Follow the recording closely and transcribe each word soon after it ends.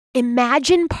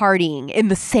Imagine partying in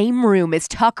the same room as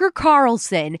Tucker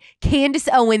Carlson, Candace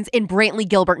Owens, and Brantley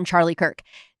Gilbert and Charlie Kirk.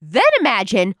 Then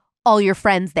imagine all your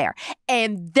friends there.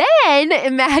 And then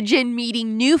imagine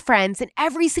meeting new friends, and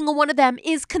every single one of them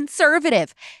is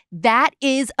conservative. That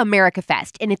is America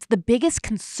Fest, and it's the biggest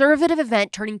conservative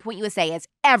event Turning Point USA has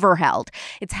ever held.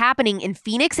 It's happening in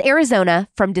Phoenix, Arizona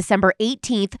from December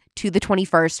 18th to the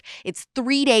 21st. It's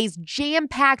 3 days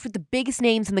jam-packed with the biggest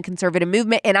names in the conservative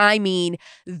movement, and I mean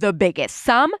the biggest.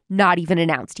 Some not even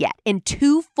announced yet, and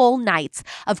 2 full nights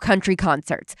of country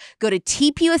concerts. Go to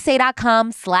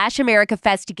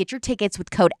tpusa.com/AmericaFest to get your tickets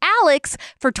with code ALEX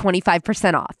for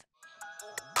 25% off.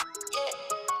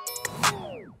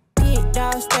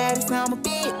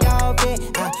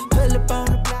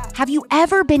 Have you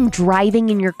ever been driving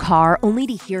in your car only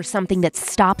to hear something that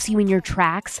stops you in your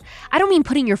tracks? I don't mean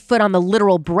putting your foot on the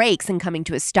literal brakes and coming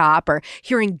to a stop or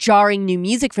hearing jarring new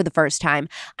music for the first time.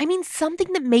 I mean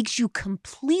something that makes you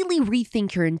completely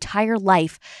rethink your entire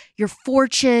life, your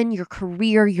fortune, your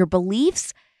career, your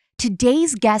beliefs.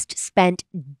 Today's guest spent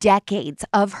decades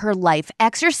of her life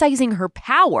exercising her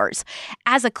powers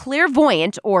as a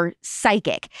clairvoyant or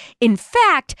psychic. In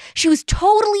fact, she was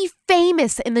totally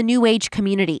famous in the New Age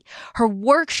community. Her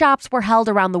workshops were held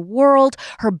around the world,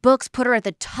 her books put her at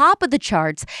the top of the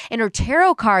charts, and her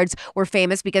tarot cards were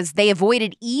famous because they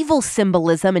avoided evil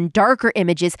symbolism and darker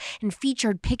images and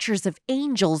featured pictures of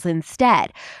angels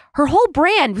instead. Her whole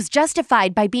brand was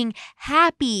justified by being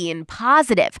happy and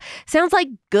positive. Sounds like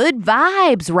good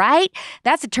vibes, right?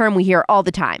 That's a term we hear all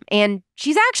the time. And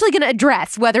she's actually going to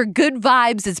address whether good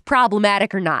vibes is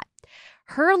problematic or not.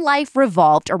 Her life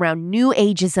revolved around New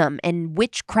Ageism and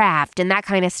witchcraft and that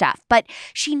kind of stuff, but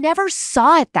she never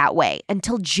saw it that way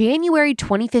until January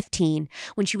 2015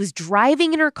 when she was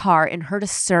driving in her car and heard a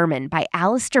sermon by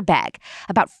Alistair Begg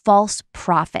about false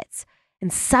prophets.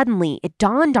 And suddenly it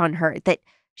dawned on her that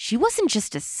she wasn't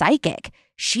just a psychic,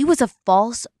 she was a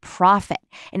false prophet,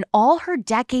 and all her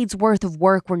decades worth of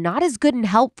work were not as good and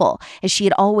helpful as she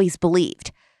had always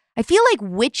believed. I feel like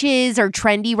witches are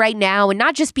trendy right now, and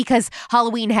not just because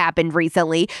Halloween happened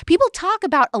recently. People talk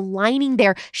about aligning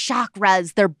their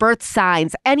chakras, their birth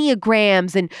signs,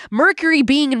 enneagrams, and Mercury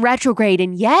being in retrograde.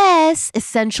 And yes,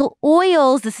 essential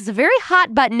oils. This is a very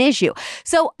hot button issue.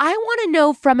 So I want to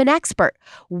know from an expert,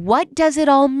 what does it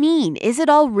all mean? Is it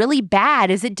all really bad?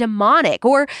 Is it demonic?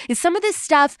 Or is some of this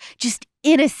stuff just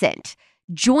innocent?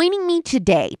 Joining me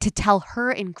today to tell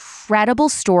her incredible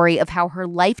story of how her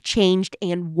life changed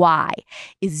and why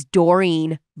is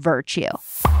Doreen Virtue.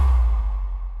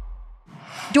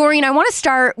 Doreen, I want to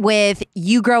start with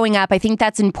you growing up. I think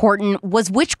that's important.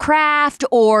 Was witchcraft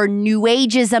or New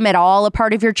Ageism at all a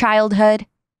part of your childhood?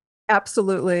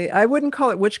 Absolutely. I wouldn't call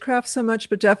it witchcraft so much,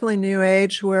 but definitely New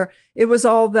Age, where it was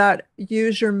all that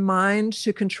use your mind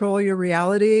to control your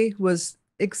reality was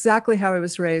exactly how I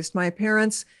was raised. My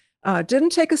parents didn't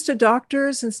take us to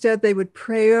doctors. Instead, they would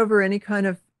pray over any kind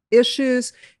of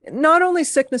issues, not only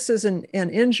sicknesses and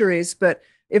injuries, but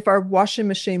if our washing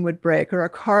machine would break or our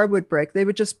car would break, they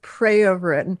would just pray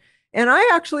over it. And I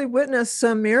actually witnessed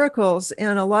some miracles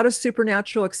and a lot of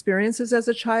supernatural experiences as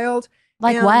a child.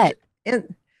 Like what?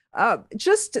 And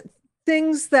just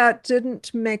things that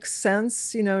didn't make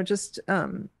sense, just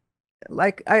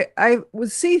like I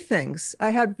would see things. I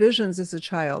had visions as a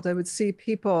child. I would see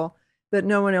people that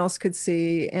no one else could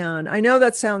see. And I know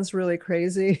that sounds really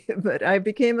crazy, but I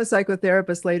became a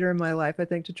psychotherapist later in my life, I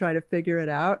think, to try to figure it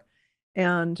out.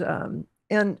 And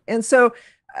so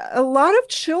a lot of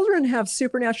children have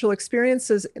supernatural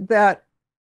experiences that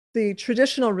the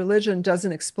traditional religion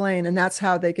doesn't explain, and that's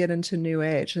how they get into New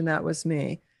Age. And that was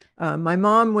me. My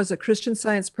mom was a Christian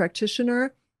Science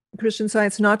practitioner. Christian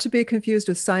Science, not to be confused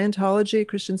with Scientology.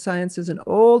 Christian Science is an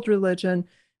old religion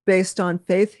based on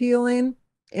faith healing.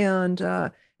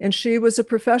 And she was a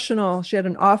professional. She had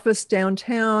an office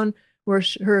downtown where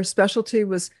her specialty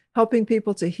was helping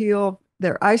people to heal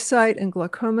their eyesight and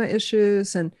glaucoma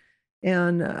issues. And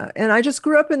I just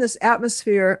grew up in this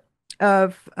atmosphere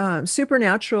of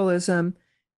supernaturalism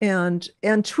and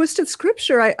twisted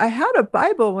scripture. I had a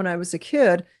Bible when I was a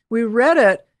kid. We read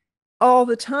it all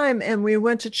the time, and we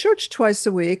went to church twice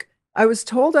a week. I was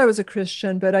told I was a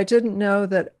Christian, but I didn't know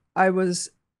that I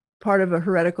was part of a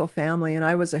heretical family, and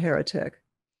I was a heretic.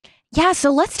 Yeah,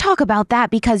 so let's talk about that,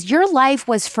 because your life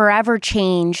was forever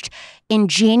changed in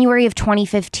January of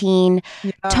 2015.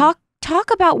 Yeah.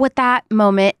 Talk about what that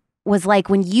moment was like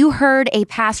when you heard a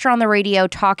pastor on the radio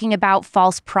talking about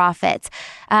false prophets,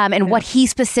 and what he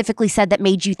specifically said that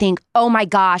made you think, oh my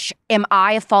gosh, am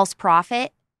I a false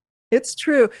prophet? It's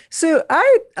true. So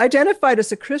I identified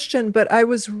as a Christian, but I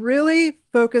was really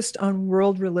focused on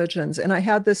world religions. And I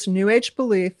had this New Age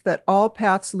belief that all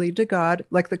paths lead to God,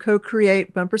 like the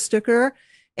co-create bumper sticker.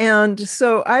 And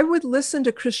so I would listen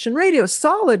to Christian radio,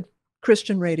 solid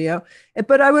Christian radio,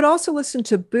 but I would also listen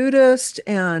to Buddhist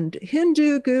and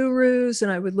Hindu gurus,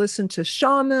 and I would listen to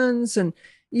shamans and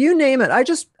you name it.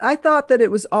 I thought that it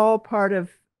was all part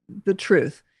of the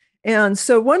truth. And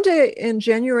so one day in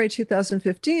January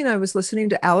 2015, I was listening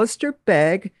to Alistair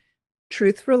Begg,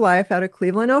 Truth for Life, out of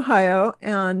Cleveland, Ohio.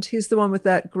 And he's the one with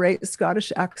that great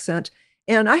Scottish accent.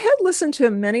 And I had listened to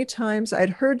him many times. I'd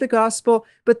heard the gospel,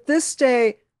 but this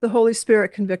day, the Holy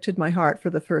Spirit convicted my heart for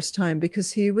the first time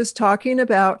because he was talking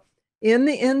about in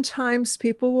the end times,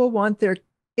 people will want their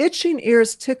itching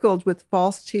ears tickled with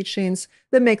false teachings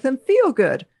that make them feel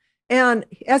good. And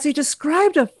as he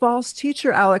described a false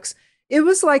teacher, Alex, it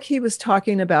was like he was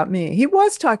talking about me. He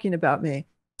was talking about me.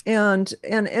 And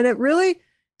it really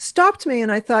stopped me.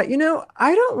 And I thought,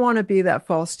 I don't want to be that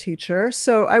false teacher.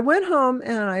 So I went home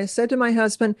and I said to my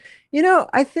husband,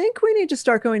 I think we need to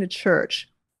start going to church.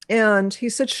 And he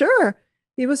said, sure.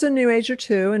 He was a New Ager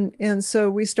too. And so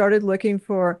we started looking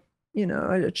for,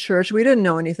 a church. We didn't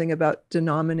know anything about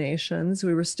denominations.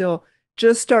 We were still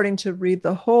just starting to read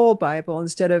the whole Bible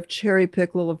instead of cherry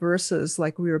pick little verses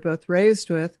like we were both raised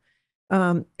with.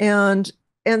 And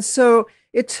so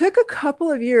it took a couple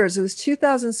of years. It was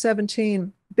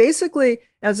 2017, basically,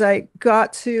 as I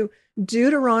got to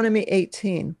Deuteronomy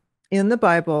 18 in the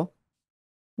Bible,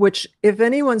 which if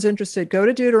anyone's interested, go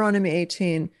to Deuteronomy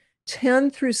 18, 10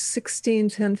 through 16,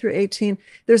 10 through 18.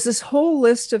 There's this whole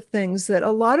list of things that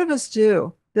a lot of us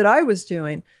do that I was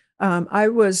doing. I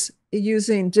was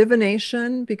using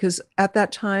divination because at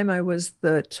that time I was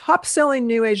the top selling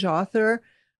New Age author.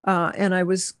 And I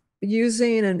was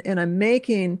using and I'm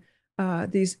making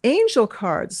these angel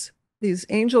cards, these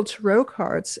angel tarot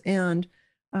cards, and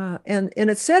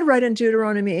it said right in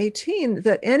Deuteronomy 18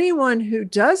 that anyone who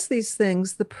does these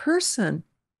things, the person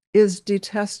is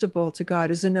detestable to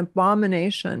God, is an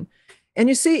abomination. And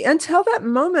you see, until that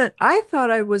moment, I thought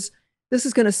this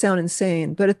is going to sound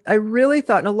insane, but I really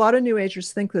thought, and a lot of New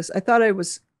Agers think this, I thought I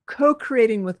was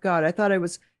co-creating with God. I thought I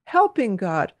was helping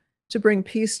God to bring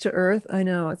peace to earth. I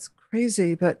know it's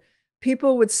crazy, but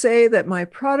people would say that my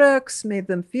products made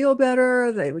them feel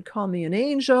better. They would call me an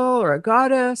angel or a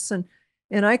goddess.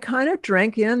 And I kind of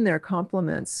drank in their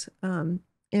compliments.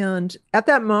 And at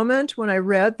that moment, when I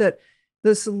read that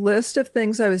this list of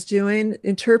things I was doing,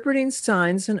 interpreting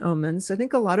signs and omens, I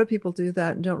think a lot of people do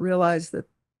that and don't realize that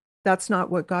that's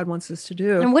not what God wants us to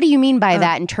do. And what do you mean by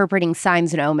that, interpreting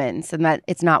signs and omens, and that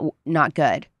it's not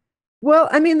good? Well,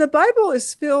 I mean, the Bible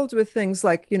is filled with things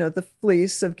like, the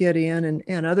fleece of Gideon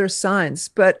and other signs,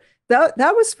 but that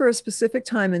was for a specific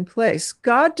time and place.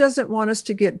 God doesn't want us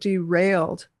to get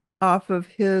derailed off of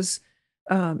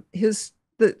the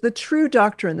true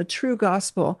doctrine, the true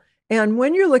gospel. And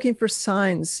when you're looking for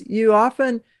signs, you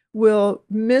often will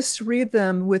misread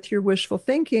them with your wishful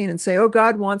thinking and say, oh,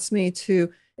 God wants me to,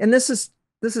 and this is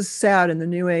sad in the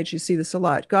New Age, you see this a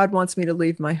lot. God wants me to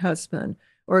leave my husband,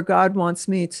 or God wants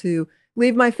me to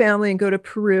leave my family and go to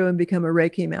Peru and become a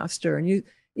Reiki master.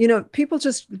 And people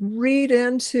just read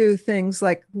into things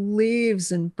like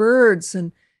leaves and birds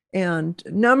and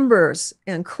numbers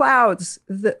and clouds,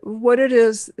 what it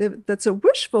is that's a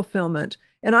wish fulfillment.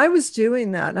 And I was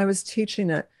doing that and I was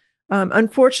teaching it.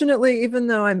 Unfortunately, even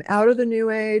though I'm out of the New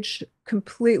Age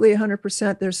completely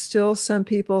 100%, there's still some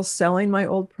people selling my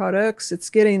old products.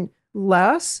 It's getting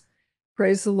less.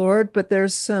 Praise the Lord. But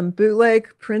there's some bootleg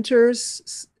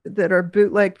printers that are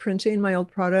bootleg printing my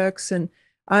old products. And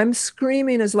I'm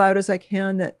screaming as loud as I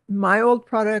can that my old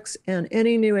products and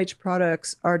any New Age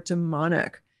products are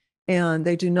demonic. And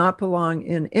they do not belong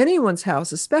in anyone's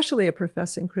house, especially a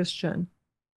professing Christian.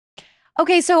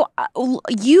 Okay, so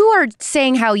you are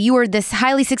saying how you were this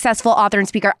highly successful author and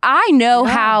speaker. I know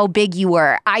how big you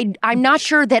were. I'm not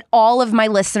sure that all of my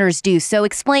listeners do. So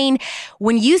explain,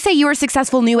 when you say you were a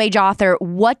successful New Age author,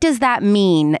 what does that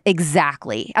mean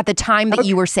exactly at the time that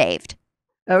you were saved?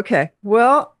 Okay.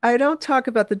 Well, I don't talk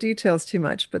about the details too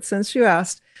much, but since you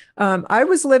asked, I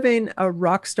was living a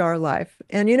rock star life.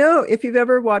 And, if you've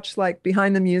ever watched like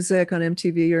Behind the Music on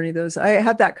MTV or any of those, I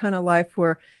had that kind of life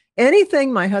where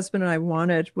anything my husband and I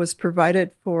wanted was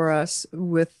provided for us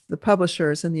with the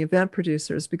publishers and the event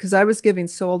producers, because I was giving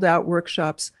sold out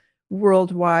workshops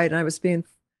worldwide. And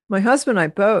my husband and I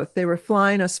both, they were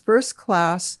flying us first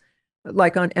class,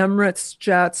 like on Emirates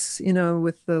jets,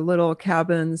 with the little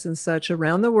cabins and such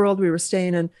around the world. We were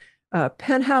staying in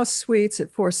penthouse suites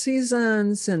at Four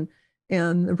Seasons and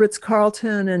the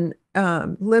Ritz-Carlton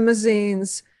and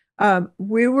limousines.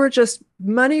 We were just,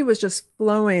 money was just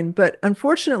flowing. But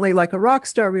unfortunately, like a rock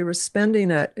star, we were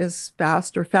spending it as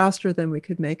fast or faster than we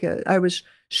could make it. I was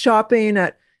shopping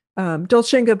at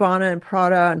Dolce & Gabbana and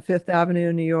Prada on Fifth Avenue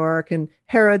in New York, and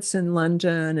Harrods in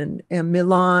London, and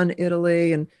Milan,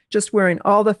 Italy, and just wearing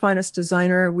all the finest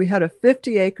designer. We had a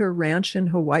 50-acre ranch in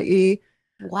Hawaii.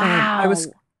 I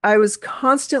Wow. was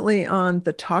constantly on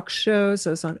the talk shows.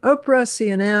 I was on Oprah,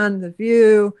 CNN, The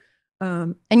View,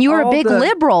 And you were a all big the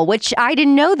liberal, which I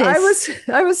didn't know this.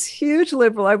 I was huge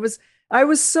liberal. I was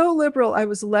so liberal. I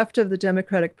was left of the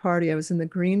Democratic Party. I was in the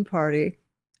Green Party,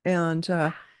 and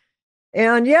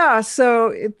yeah,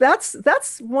 so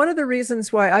that's one of the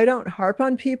reasons why I don't harp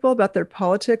on people about their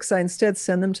politics. I instead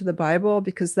send them to the Bible,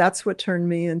 because that's what turned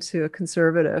me into a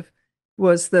conservative,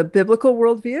 was the biblical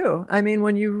worldview. I mean,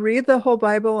 when you read the whole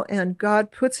Bible and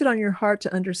God puts it on your heart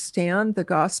to understand the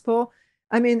gospel,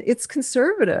 I mean, it's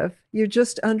conservative. You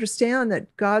just understand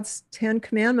that God's 10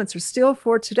 commandments are still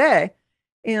for today.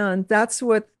 And that's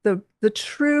what the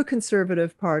true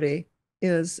conservative party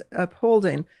is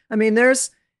upholding. I mean,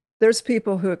 there's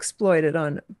people who exploit it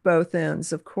on both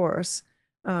ends, of course.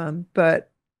 But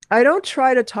I don't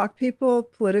try to talk people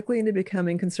politically into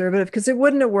becoming conservative, because it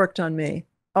wouldn't have worked on me.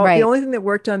 The Right. only thing that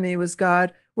worked on me was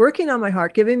God working on my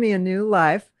heart, giving me a new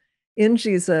life in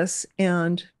Jesus,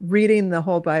 and reading the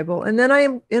whole Bible. And then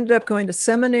I ended up going to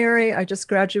seminary. I just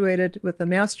graduated with a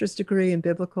master's degree in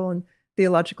biblical and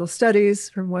theological studies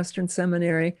from Western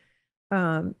Seminary.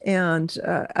 My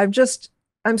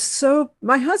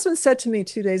husband said to me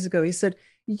 2 days ago, he said,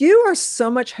 "You are so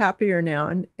much happier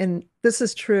now." And this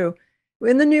is true.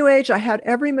 In the New Age, I had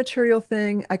every material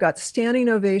thing. I got standing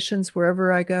ovations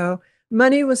wherever I go.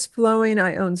 Money was flowing.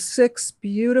 I owned 6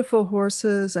 beautiful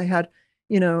horses. I had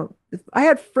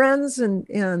friends and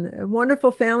a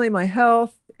wonderful family, my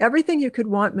health, everything you could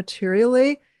want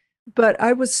materially. But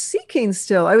I was seeking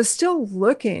still. I was still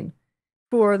looking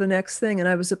for the next thing. And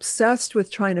I was obsessed with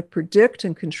trying to predict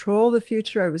and control the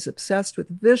future. I was obsessed with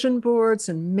vision boards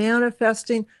and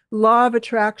manifesting, law of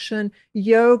attraction,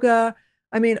 yoga.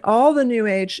 I mean, all the New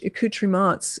Age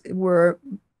accoutrements were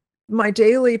my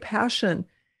daily passion.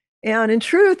 And in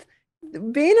truth,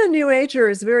 being a New Ager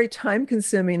is very time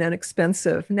consuming and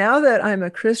expensive. Now that I'm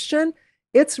a Christian,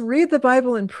 it's read the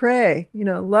Bible and pray,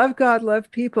 love God,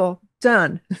 love people,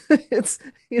 done. It's,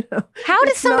 How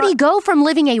does it's somebody not. go from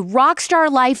living a rock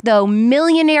star life, though,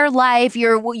 millionaire life,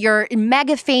 you're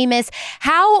mega famous?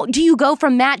 How do you go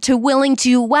from that to willing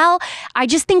to, well, I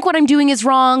just think what I'm doing is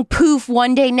wrong. Poof,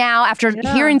 one day now, after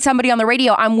Yeah. hearing somebody on the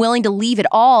radio, I'm willing to leave it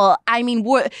all. I mean,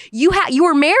 you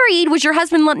were married. Was your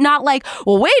husband not like,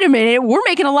 well, wait a minute, we're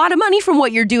making a lot of money from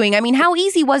what you're doing? I mean, how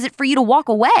easy was it for you to walk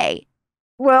away?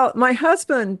 Well, my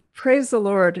husband, praise the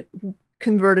Lord,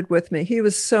 converted with me. He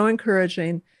was so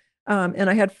encouraging. And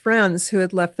I had friends who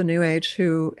had left the New Age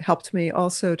who helped me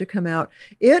also to come out.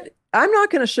 I'm not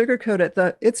going to sugarcoat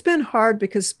it. It's been hard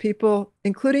because people,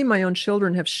 including my own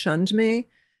children, have shunned me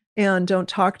and don't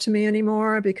talk to me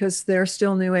anymore because they're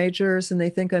still New Agers and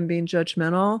they think I'm being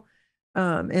judgmental.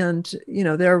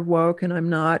 They're woke and I'm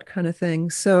not, kind of thing.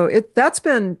 So that's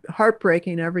been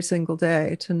heartbreaking every single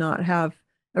day, to not have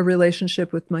a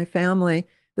relationship with my family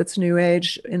that's New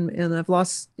Age, and I've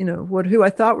lost, who I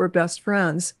thought were best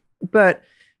friends. But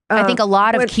I think a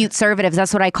lot of cute conservatives,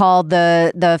 that's what I call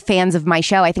the fans of my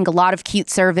show. I think a lot of cute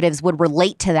conservatives would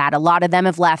relate to that. A lot of them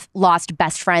have lost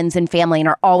best friends and family and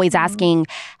are always asking,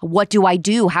 what do I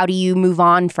do? How do you move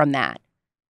on from that?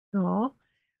 Oh,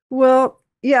 well,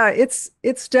 yeah, it's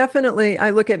definitely,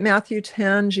 I look at Matthew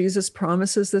 10, Jesus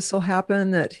promises this will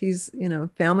happen, that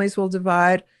families will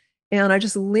divide. And I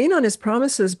just lean on his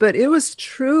promises. But it was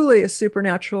truly a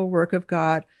supernatural work of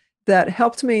God that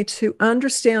helped me to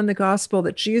understand the gospel,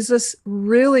 that Jesus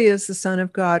really is the Son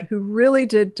of God who really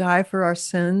did die for our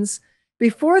sins.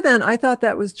 Before then, I thought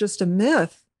that was just a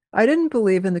myth. I didn't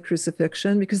believe in the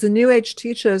crucifixion because the New Age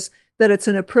teaches that it's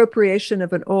an appropriation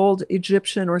of an old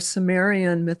Egyptian or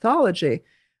Sumerian mythology.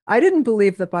 I didn't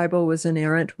believe the Bible was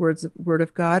inerrant word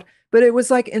of God, but it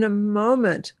was like in a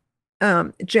moment.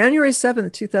 January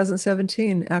 7th,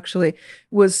 2017, actually, it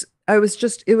was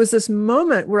this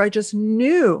moment where I just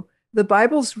knew the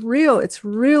Bible's real. It's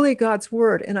really God's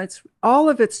word, and all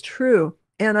of it's true.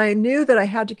 And I knew that I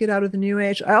had to get out of the New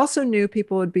Age. I also knew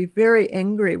people would be very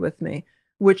angry with me,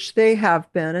 which they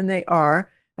have been, and they are.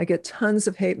 I get tons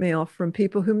of hate mail from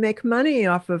people who make money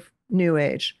off of New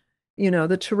Age.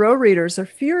 The tarot readers are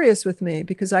furious with me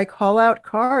because I call out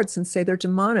cards and say they're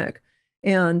demonic.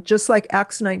 And just like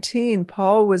Acts 19,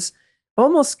 Paul was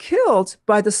almost killed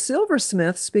by the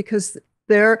silversmiths because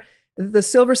the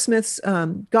silversmiths'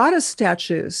 goddess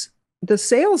statues the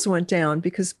sales went down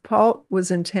because Paul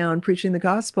was in town preaching the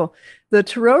gospel. The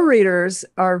tarot readers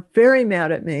are very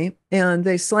mad at me, and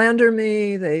they slander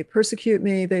me, they persecute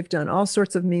me, they've done all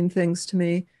sorts of mean things to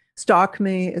me, stalk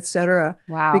me, etc.,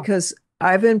 Wow. because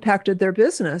I've impacted their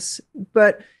business.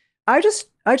 But I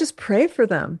just pray for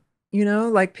them,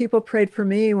 like people prayed for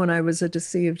me when I was a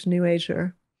deceived New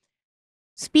Ager.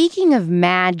 Speaking of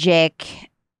magic,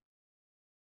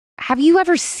 have you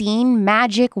ever seen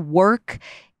magic work?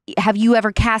 Have you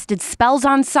ever casted spells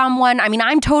on someone? I mean,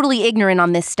 I'm totally ignorant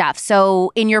on this stuff.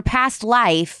 So, in your past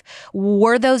life,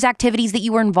 were those activities that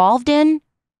you were involved in?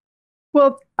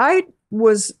 Well, I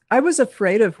was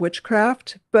afraid of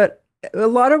witchcraft, but a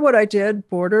lot of what I did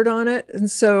bordered on it.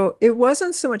 And so it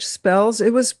wasn't so much spells.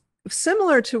 It was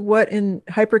similar to what in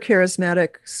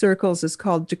hypercharismatic circles is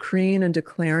called decreeing and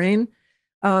declaring.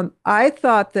 I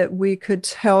thought that we could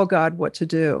tell God what to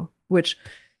do, which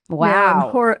now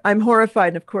Wow. I'm horrified.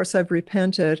 And of course, I've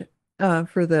repented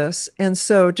for this. And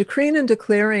so decreeing and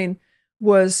declaring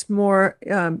was more,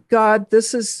 God,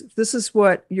 this is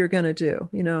what you're going to do.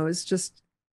 It's just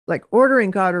like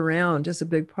ordering God around is a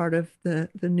big part of the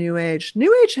New Age.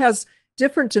 New Age has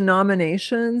different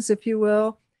denominations, if you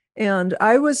will. And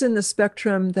I was in the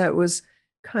spectrum that was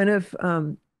kind of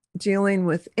dealing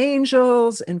with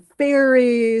angels and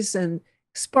fairies and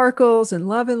sparkles and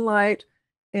love and light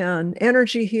and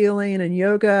energy healing and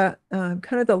yoga, kind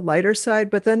of the lighter side.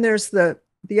 But then there's the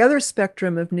other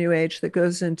spectrum of New Age that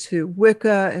goes into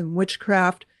Wicca and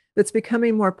witchcraft that's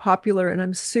becoming more popular, and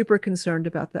I'm super concerned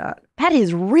about that. That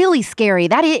is really scary.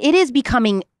 It is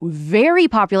becoming very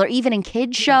popular, even in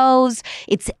kids shows.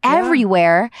 It's Yeah.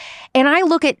 everywhere. And I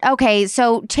look at, okay,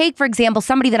 so take, for example,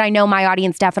 somebody that I know my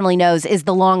audience definitely knows is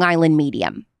the Long Island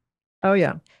Medium. Oh,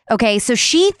 yeah. Okay, so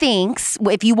she thinks,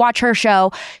 if you watch her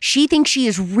show, she thinks she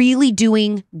is really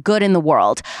doing good in the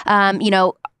world.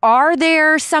 Are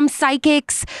there some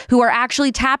psychics who are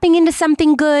actually tapping into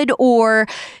something good, or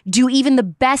do even the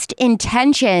best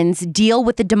intentions deal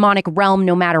with the demonic realm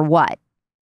no matter what?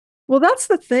 Well, that's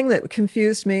the thing that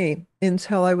confused me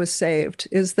until I was saved,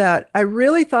 is that I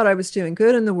really thought I was doing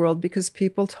good in the world because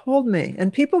people told me.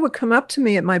 And people would come up to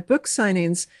me at my book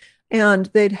signings and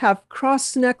they'd have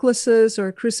cross necklaces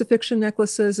or crucifixion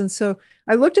necklaces. And so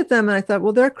I looked at them and I thought,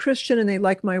 well, they're Christian and they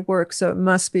like my work, so it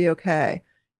must be okay.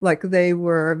 Like they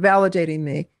were validating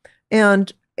me.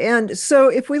 And so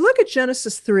if we look at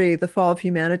Genesis 3, the fall of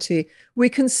humanity, we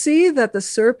can see that the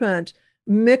serpent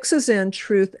mixes in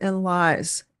truth and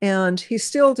lies, and he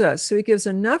still does. So he gives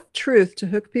enough truth to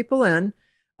hook people in.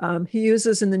 He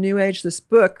uses in the New Age this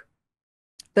book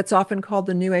that's often called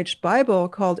the New Age Bible,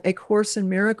 called A Course in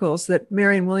Miracles, that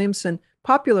Marianne Williamson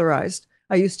popularized.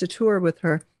 I used to tour with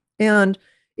her. And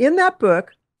in that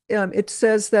book, it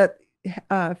says that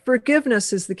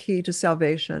forgiveness is the key to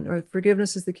salvation, or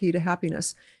forgiveness is the key to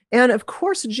happiness. And of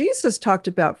course, Jesus talked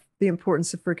about the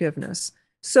importance of forgiveness.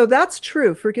 So that's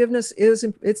true. Forgiveness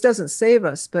it doesn't save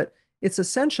us, but it's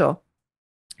essential.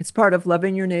 It's part of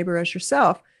loving your neighbor as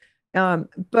yourself.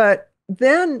 But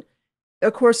then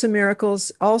A Course in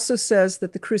Miracles also says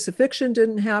that the crucifixion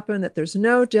didn't happen, that there's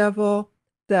no devil,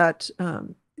 that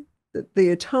the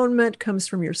atonement comes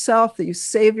from yourself, that you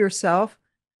save yourself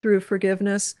through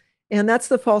forgiveness. And that's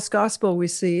the false gospel we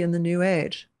see in the New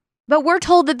Age. But we're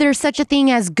told that there's such a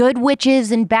thing as good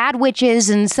witches and bad witches,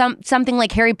 and something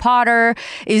like Harry Potter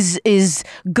is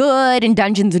good, and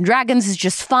Dungeons and Dragons is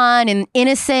just fun and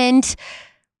innocent.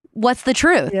 What's the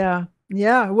truth? Yeah.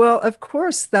 Yeah. Well, of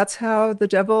course, that's how the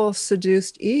devil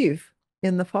seduced Eve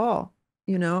in the fall.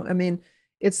 I mean,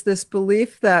 it's this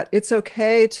belief that it's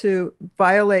okay to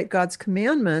violate God's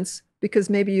commandments because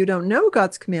maybe you don't know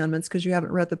God's commandments because you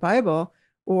haven't read the Bible,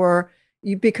 or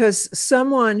because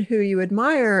someone who you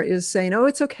admire is saying, oh,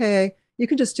 it's okay, you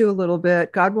can just do a little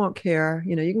bit, God won't care,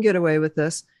 you can get away with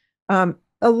this. A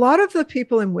lot of the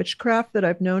people in witchcraft that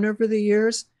I've known over the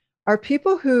years are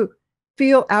people who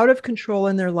feel out of control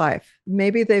in their life.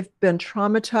 Maybe they've been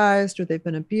traumatized, or they've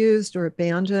been abused or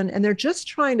abandoned, and they're just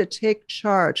trying to take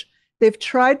charge. They've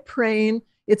tried praying.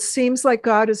 It seems like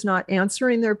God is not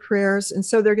answering their prayers, and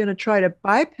so they're going to try to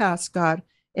bypass God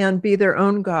and be their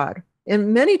own God.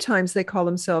 And many times they call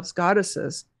themselves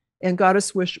goddesses, and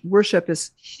goddess worship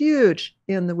is huge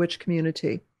in the witch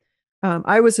community.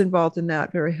 I was involved in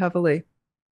that very heavily.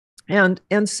 And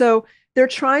so they're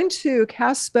trying to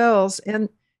cast spells, and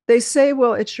they say,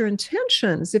 well, it's your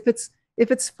intentions. If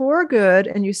it's for good,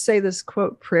 and you say this,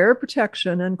 quote, prayer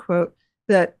protection, unquote,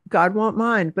 that God won't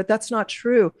mind. But that's not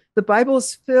true. The Bible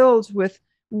is filled with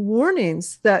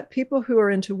warnings that people who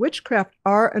are into witchcraft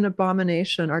are an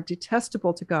abomination, are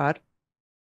detestable to God.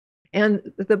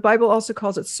 And the Bible also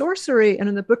calls it sorcery. And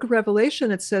in the book of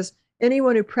Revelation, it says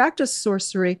anyone who practices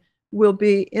sorcery will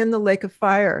be in the lake of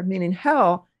fire, meaning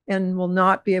hell, and will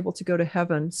not be able to go to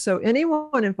heaven. So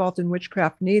anyone involved in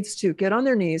witchcraft needs to get on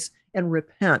their knees and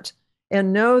repent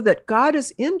and know that God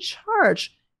is in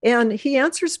charge and he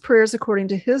answers prayers according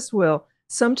to his will.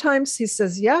 Sometimes he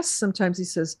says yes, sometimes he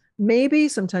says maybe,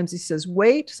 sometimes he says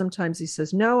wait, sometimes he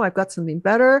says no, I've got something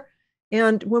better.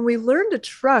 And when we learn to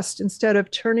trust instead of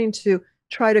turning to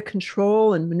try to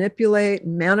control and manipulate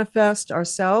and manifest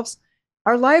ourselves,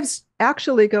 our lives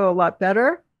actually go a lot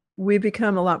better. We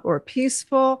become a lot more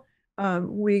peaceful.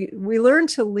 We learn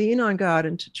to lean on God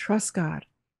and to trust God.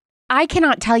 I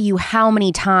cannot tell you how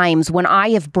many times when I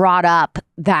have brought up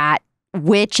that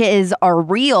witches are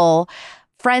real,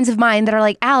 friends of mine that are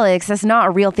like, Alex, that's not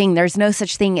a real thing. There's no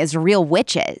such thing as real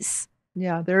witches.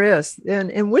 Yeah, there is.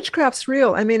 And witchcraft's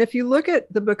real. I mean, if you look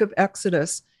at the book of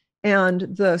Exodus and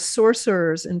the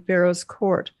sorcerers in Pharaoh's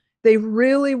court, they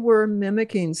really were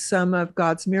mimicking some of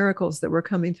God's miracles that were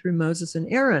coming through Moses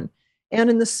and Aaron. And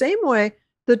in the same way,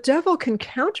 the devil can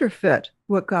counterfeit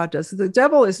what God does. The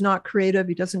devil is not creative.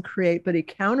 He doesn't create, but he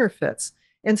counterfeits.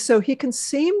 And so he can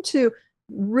seem to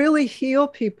really heal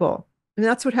people. And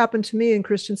that's what happened to me in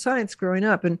Christian Science growing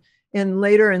up. And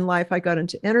later in life, I got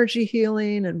into energy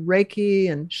healing and Reiki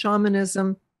and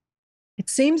shamanism. It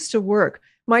seems to work.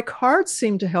 My cards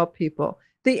seem to help people.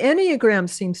 The Enneagram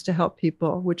seems to help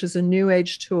people, which is a new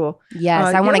age tool.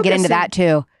 Yes, I want to get into that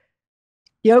too.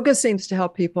 Yoga seems to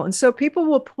help people. And so people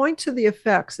will point to the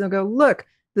effects. They'll go, look,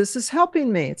 this is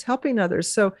helping me. It's helping others.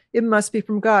 So it must be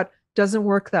from God. Doesn't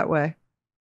work that way.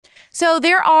 So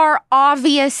there are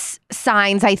obvious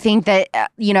signs, I think, that,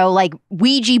 like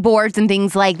Ouija boards and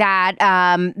things like that,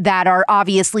 that are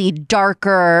obviously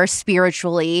darker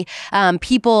spiritually.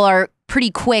 People are pretty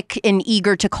quick and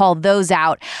eager to call those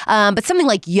out. But something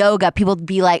like yoga, people would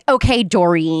be like, okay,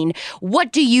 Doreen,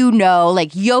 what do you know?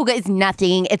 Like, yoga is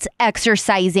nothing. It's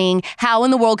exercising. How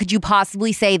in the world could you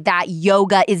possibly say that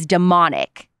yoga is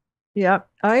demonic? Yeah,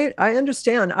 I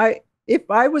understand. If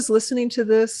I was listening to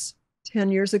this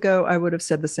 10 years ago, I would have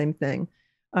said the same thing.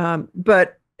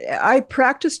 But I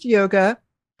practiced yoga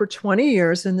for 20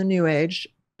 years in the New Age,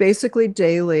 basically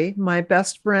daily. My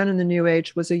best friend in the New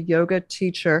Age was a yoga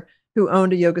teacher who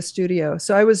owned a yoga studio.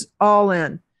 So I was all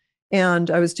in, and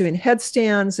I was doing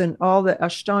headstands and all the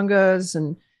ashtangas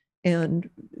and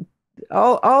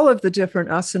all of the different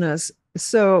asanas.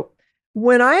 So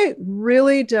when I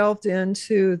really delved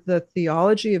into the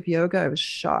theology of yoga, I was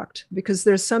shocked, because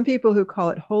there's some people who call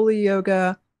it holy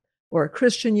yoga or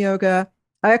Christian yoga.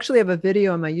 I actually have a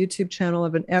video on my YouTube channel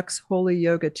of an ex-holy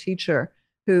yoga teacher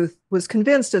who was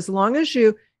convinced as long as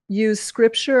you use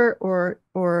scripture or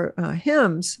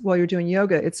hymns while you're doing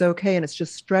yoga, it's okay, and it's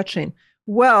just stretching.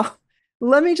 Well,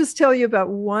 let me just tell you about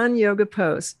one yoga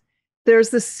pose. There's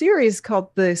this series called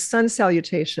the sun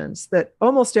salutations that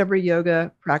almost every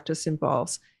yoga practice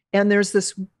involves. And there's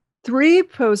this 3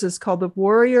 poses called the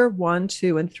warrior 1,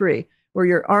 2, and 3, where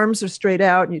your arms are straight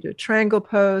out and you do a triangle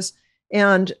pose.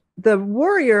 And the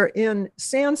warrior in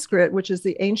Sanskrit, which is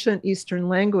the ancient Eastern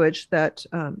language that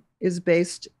is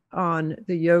based on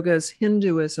the yoga's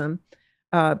Hinduism,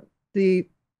 the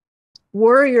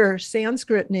warrior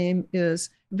Sanskrit name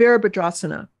is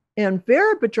Virabhadrasana. And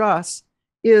Virabhadras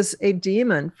is a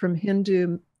demon from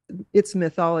Hindu, it's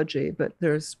mythology, but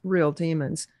there's real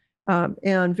demons.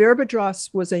 And Virabhadras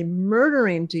was a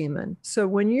murdering demon. So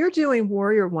when you're doing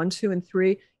warrior 1, 2, and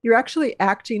 3, you're actually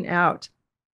acting out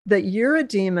that you're a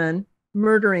demon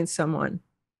murdering someone.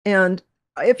 And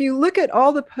if you look at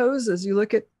all the poses, you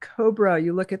look at Cobra,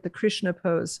 you look at the Krishna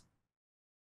pose,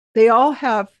 they all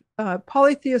have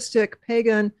polytheistic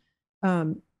pagan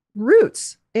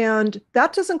roots. And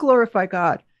that doesn't glorify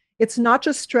God. It's not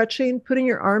just stretching, putting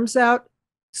your arms out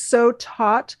so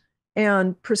taut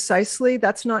and precisely.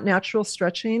 That's not natural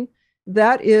stretching.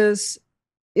 That is,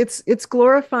 it's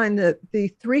glorifying the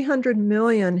 300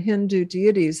 million Hindu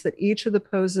deities that each of the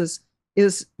poses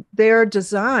is, they're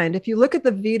designed. If you look at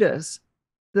the Vedas,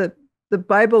 the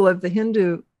Bible of the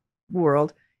Hindu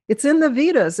world, it's in the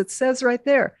Vedas. It says right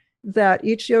there that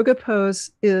each yoga pose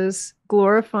is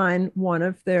glorifying one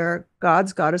of their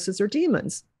gods, goddesses, or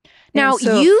demons. Now,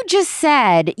 you just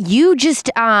said,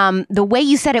 the way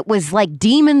you said it was like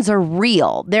demons are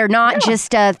real. They're not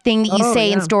just a thing that you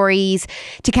say in stories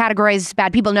to categorize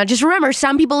bad people. Now, just remember,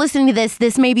 some people listening to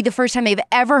this may be the first time they've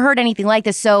ever heard anything like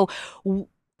this. So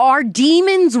are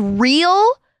demons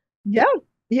real? Yeah.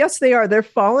 Yes, they are. They're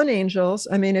fallen angels.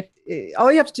 I mean, if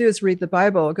all you have to do is read the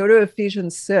Bible, go to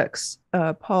Ephesians 6.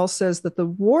 Paul says that the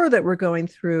war that we're going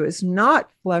through is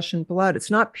not flesh and blood. It's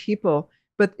not people,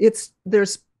 but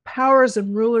there's powers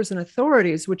and rulers and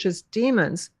authorities, which is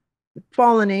demons,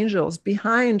 fallen angels,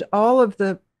 behind all of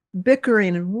the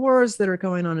bickering and wars that are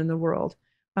going on in the world.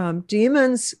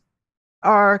 Demons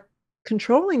are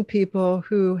controlling people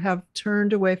who have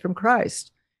turned away from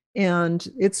Christ. And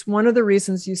it's one of the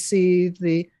reasons you see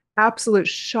the absolute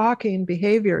shocking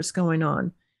behaviors going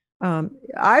on.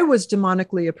 I was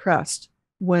demonically oppressed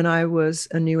when I was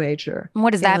a New Ager.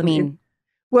 What does that mean?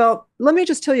 Well, let me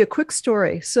just tell you a quick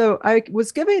story. So I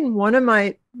was giving one of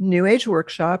my New Age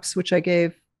workshops, which I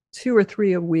gave 2 or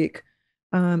 3 a week.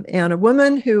 And a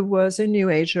woman who was a New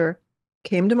Ager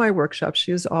came to my workshop.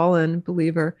 She was all in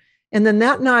believer. And then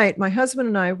that night, my husband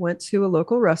and I went to a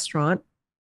local restaurant.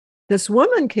 This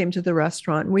woman came to the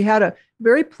restaurant and we had a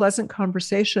very pleasant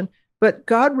conversation, but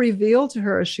God revealed to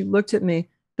her as she looked at me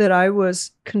that I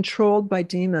was controlled by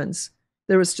demons.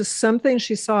 There was just something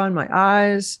she saw in my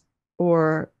eyes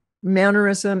or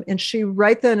mannerism, and she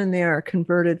right then and there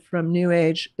converted from New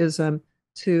Ageism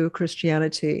to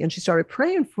Christianity, and she started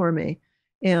praying for me.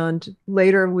 And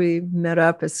later we met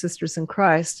up as sisters in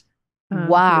Christ.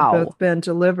 Wow. We've both been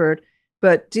delivered.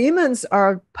 But demons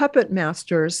are puppet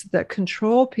masters that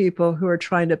control people who are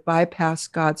trying to bypass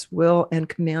God's will and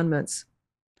commandments.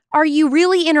 Are you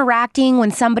really interacting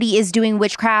when somebody is doing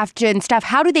witchcraft and stuff?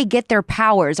 How do they get their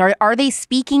powers? Are they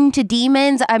speaking to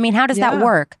demons? I mean, how does that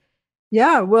work?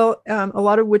 Yeah, well, a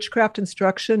lot of witchcraft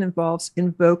instruction involves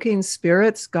invoking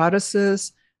spirits,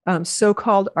 goddesses,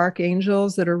 so-called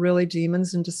archangels that are really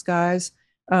demons in disguise,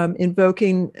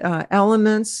 invoking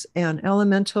elements and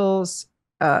elementals.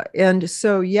 And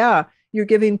so, yeah, you're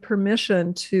giving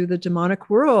permission to the demonic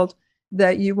world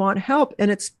that you want help.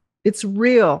 And it's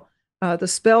real. The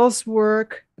spells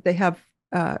work. They have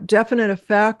definite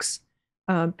effects.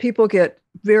 People get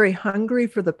very hungry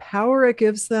for the power it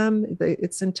gives them.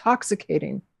 It's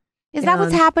intoxicating. Is that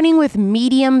what's happening with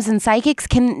mediums and psychics?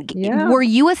 Were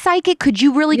you a psychic? Could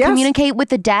you really communicate with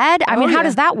the dead? I mean, how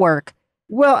does that work?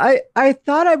 Well, I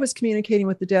thought I was communicating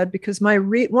with the dead because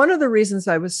one of the reasons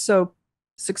I was so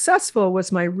successful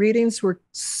was my readings were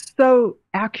so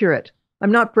accurate.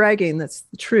 I'm not bragging. That's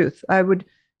the truth. I would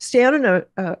stand in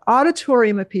an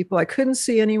auditorium of people. I couldn't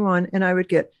see anyone, and I would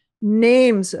get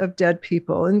names of dead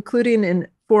people, including in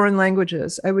foreign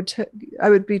languages. I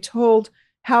would be told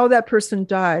how that person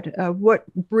died, what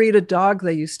breed of dog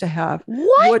they used to have,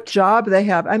 what job they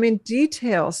have. I mean,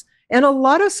 details. And a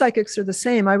lot of psychics are the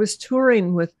same. I was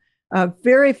touring with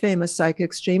very famous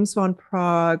psychics, James von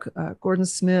Prague, Gordon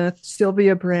Smith,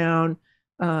 Sylvia Brown.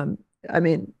 I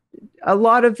mean, a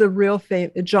lot of the real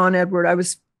fame, John Edward. I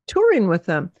was touring with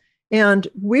them, and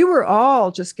we were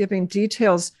all just giving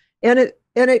details. And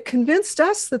it convinced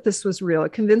us that this was real.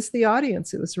 It convinced the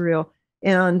audience it was real.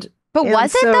 But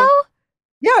was it though?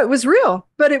 Yeah, it was real,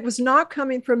 but it was not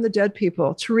coming from the dead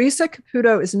people. Teresa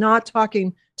Caputo is not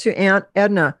talking to Aunt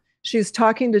Edna. She's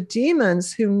talking to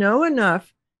demons who know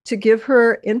enough to give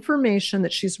her information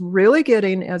that she's really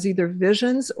getting as either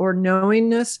visions or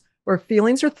knowingness or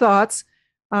feelings or thoughts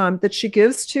that she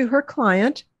gives to her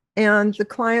client. And the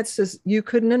client says, you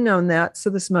couldn't have known that, so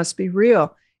this must be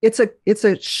real. It's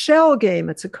a shell game.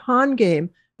 It's a con game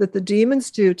that the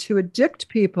demons do to addict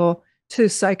people to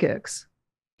psychics.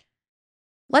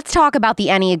 Let's talk about the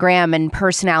Enneagram and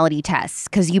personality tests,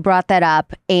 because you brought that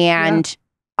up. And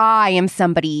I am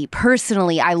somebody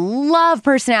personally, I love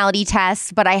personality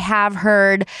tests, but I have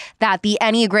heard that the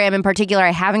Enneagram in particular,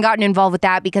 I haven't gotten involved with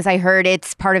that because I heard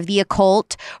it's part of the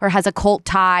occult or has occult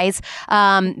ties.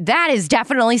 That is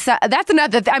definitely, that's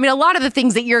another, I mean, a lot of the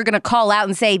things that you're going to call out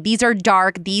and say, these are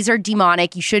dark, these are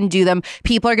demonic, you shouldn't do them.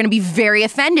 People are going to be very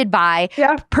offended by.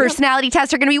 Personality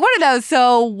tests are going to be one of those.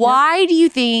 So why do you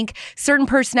think certain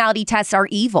personality tests are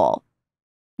evil?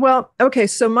 Well, okay,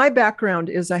 so my background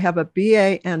is I have a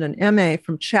BA and an MA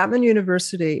from Chapman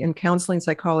University in counseling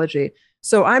psychology.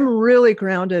 So I'm really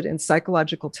grounded in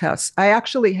psychological tests. I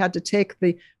actually had to take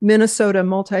the Minnesota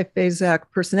Multiphasic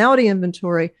Personality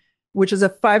Inventory, which is a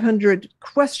 500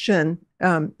 question.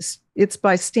 It's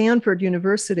by Stanford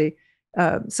University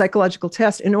psychological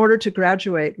test in order to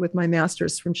graduate with my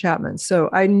master's from Chapman. So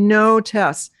I know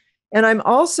tests. And I'm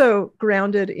also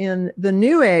grounded in the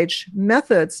New Age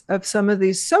methods of some of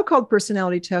these so-called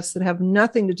personality tests that have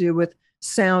nothing to do with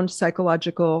sound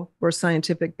psychological or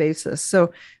scientific basis.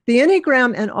 So the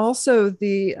Enneagram and also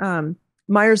the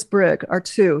Myers-Briggs are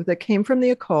two that came from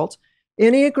the occult.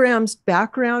 Enneagram's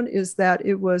background is that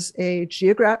it was a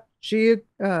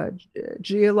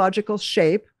geological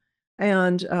shape.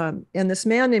 And this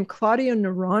man named Claudio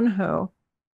Naranjo,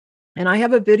 and I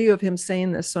have a video of him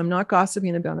saying this, so I'm not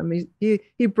gossiping about him.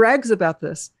 He brags about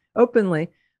this openly.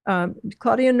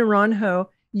 Claudio Naranjo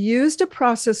used a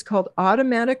process called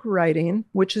automatic writing,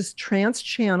 which is trance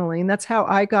channeling. That's how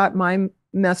I got my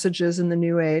messages in the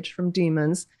New Age from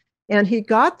demons. And he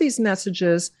got these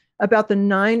messages about the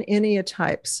 9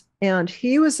 Enneatypes. And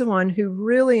he was the one who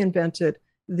really invented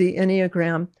the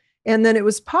Enneagram. And then it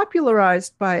was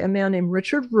popularized by a man named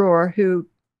Richard Rohr, who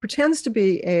pretends to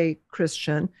be a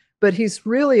Christian, but he's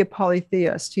really a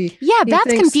polytheist. He that's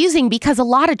thinks, confusing because a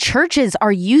lot of churches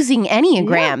are using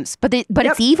Enneagrams, but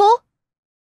it's evil?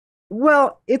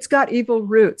 Well, it's got evil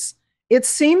roots. It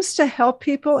seems to help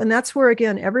people. And that's where,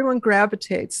 again, everyone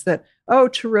gravitates that, oh,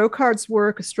 tarot cards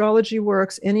work, astrology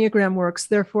works, Enneagram works,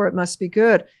 therefore it must be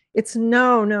good. It's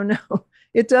no.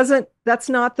 It doesn't. That's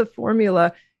not the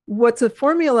formula. What the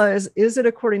formula is it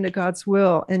according to God's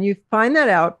will? And you find that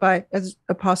out by, as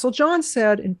Apostle John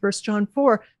said in 1 John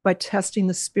 4, by testing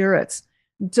the spirits.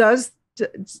 Is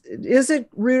it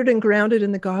rooted and grounded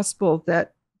in the gospel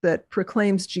that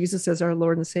proclaims Jesus as our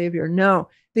Lord and Savior? No.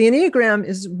 The Enneagram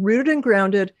is rooted and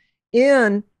grounded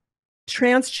in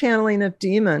trance channeling of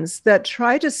demons that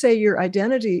try to say your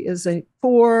identity is a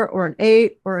 4 or an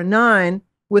 8 or a 9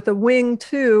 with a wing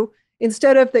 2,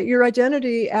 instead of that your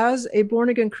identity as a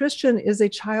born-again Christian is a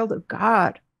child of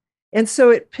God. And so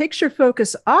it takes your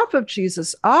focus off of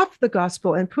Jesus, off the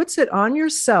gospel, and puts it on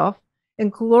yourself and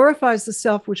glorifies the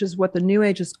self, which is what the New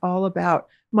Age is all about.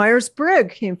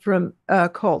 Myers-Briggs came from a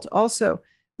cult also.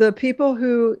 The people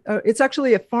who, it's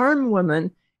actually a farm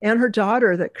woman and her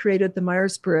daughter that created the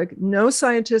Myers-Briggs. No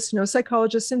scientists, no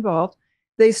psychologists involved.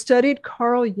 They studied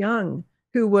Carl Jung,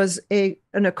 who was an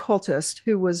occultist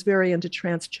who was very into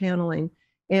trance channeling.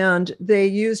 And they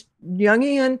used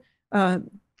Jungian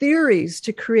theories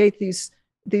to create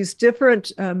these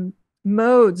different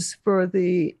modes for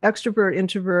the extrovert,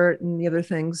 introvert, and the other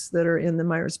things that are in the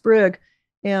Myers-Briggs.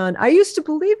 And I used to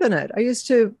believe in it. I used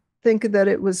to think that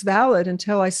it was valid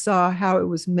until I saw how it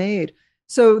was made.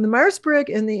 So the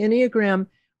Myers-Briggs and the Enneagram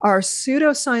are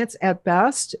pseudoscience at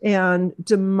best and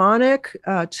demonic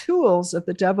tools of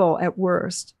the devil at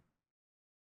worst.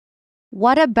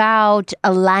 What about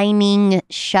aligning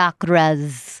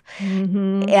chakras?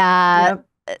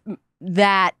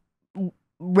 That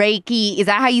Reiki, is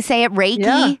that how you say it? Reiki?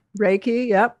 Yeah, Reiki,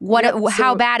 yep.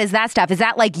 How bad is that stuff? Is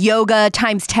that like yoga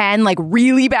times 10, like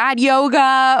really bad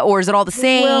yoga, or is it all the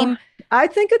same? Well, I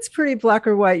think it's pretty black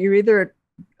or white. You're either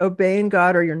obeying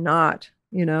God or you're not,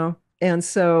 And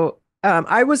so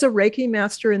I was a Reiki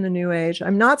master in the New Age.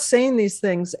 I'm not saying these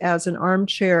things as an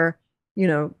armchair,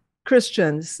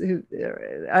 Christians.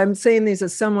 I'm saying these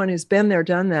as someone who's been there,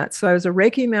 done that. So I was a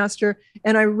Reiki master,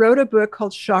 and I wrote a book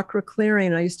called Chakra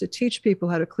Clearing. I used to teach people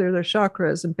how to clear their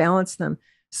chakras and balance them.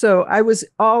 So I was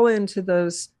all into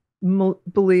those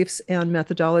beliefs and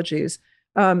methodologies.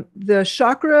 The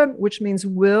chakra, which means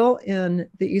will in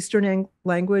the Eastern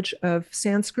language of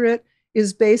Sanskrit,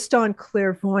 is based on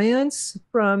clairvoyance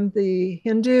from the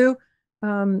Hindu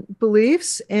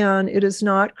beliefs, and it is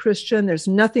not Christian. There's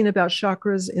nothing about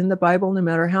chakras in the Bible, no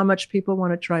matter how much people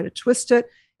want to try to twist it.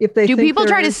 If they do people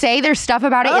try to say there's stuff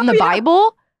about it in the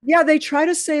Bible? Yeah, they try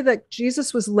to say that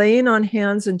Jesus was laying on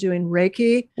hands and doing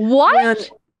Reiki.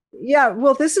 What?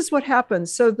 Well, this is what happened.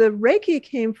 So the Reiki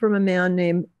came from a man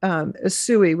named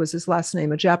Usui, was his last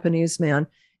name, a Japanese man.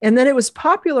 And then it was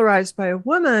popularized by a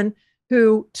woman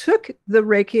who took the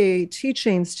Reiki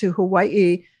teachings to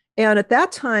Hawaii. And at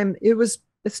that time, it's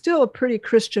still a pretty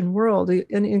Christian world,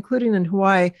 including in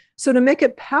Hawaii. So to make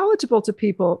it palatable to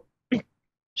people,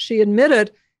 she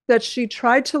admitted that she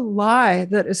tried to lie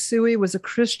that Usui was a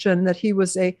Christian, that he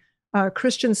was a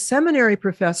Christian seminary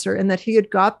professor, and that he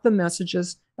had got the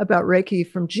messages about Reiki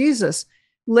from Jesus.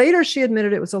 Later, she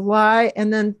admitted it was a lie.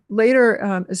 And then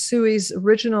later, Usui's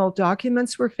original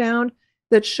documents were found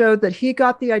that showed that he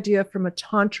got the idea from a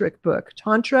tantric book.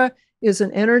 Tantra is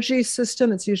an energy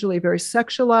system. It's usually very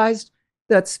sexualized.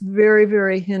 That's very,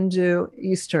 very Hindu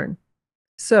Eastern.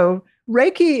 So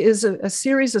Reiki is a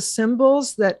series of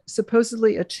symbols that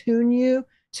supposedly attune you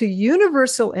to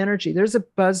universal energy. There's a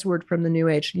buzzword from the New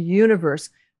Age, universe.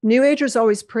 New Agers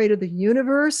always pray to the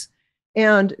universe.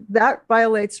 And that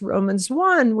violates Romans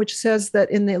 1, which says that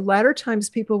in the latter times,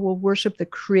 people will worship the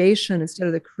creation instead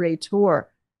of the creator,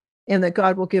 and that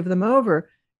God will give them over.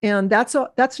 And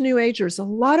that's New Agers. A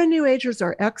lot of New Agers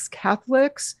are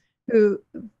ex-Catholics who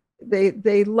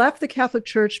they left the Catholic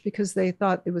Church because they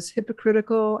thought it was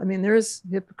hypocritical. I mean, there's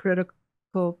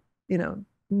hypocritical,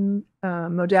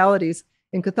 modalities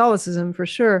in Catholicism for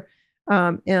sure,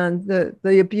 and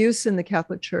the abuse in the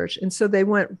Catholic Church. And so they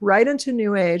went right into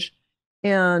New Age,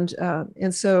 and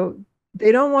so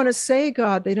they don't want to say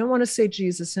God. They don't want to say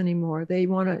Jesus anymore. They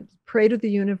want to pray to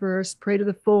the universe, pray to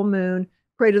the full moon,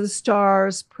 pray to the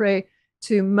stars, pray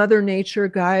to Mother Nature,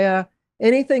 Gaia,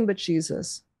 anything but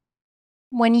Jesus.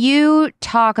 When you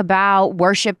talk about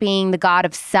worshiping the God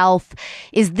of self,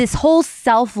 is this whole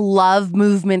self-love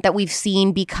movement that we've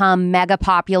seen become mega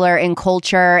popular in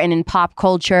culture and in pop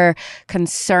culture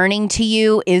concerning to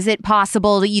you? Is it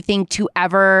possible that you think to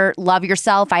ever love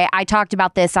yourself? I talked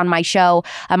about this on my show,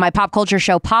 my pop culture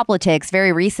show, Poplitics,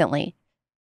 very recently.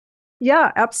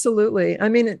 Yeah, absolutely. I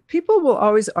mean, people will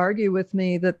always argue with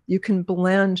me that you can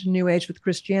blend New Age with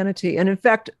Christianity. And in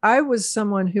fact, I was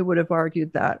someone who would have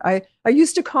argued that. I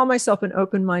used to call myself an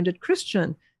open-minded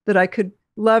Christian, that I could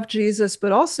love Jesus,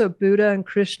 but also Buddha and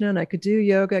Krishna, and I could do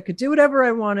yoga, I could do whatever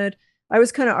I wanted. I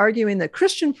was kind of arguing that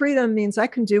Christian freedom means I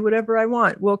can do whatever I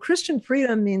want. Well, Christian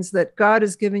freedom means that God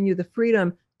is giving you the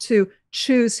freedom to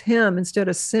choose him instead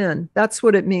of sin. That's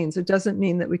what it means. It doesn't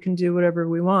mean that we can do whatever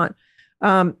we want.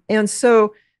 And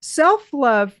so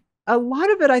self-love, a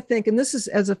lot of it, I think, and this is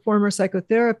as a former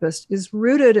psychotherapist, is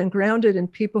rooted and grounded in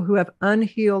people who have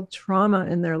unhealed trauma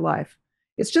in their life.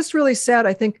 It's just really sad.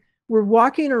 I think we're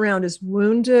walking around as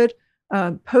wounded,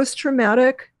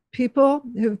 post-traumatic people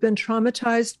who've been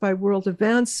traumatized by world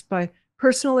events, by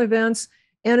personal events.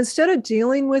 And instead of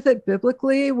dealing with it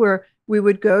biblically, where we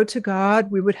would go to God,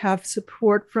 we would have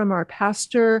support from our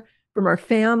pastor, from our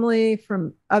family,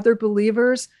 from other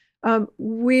believers,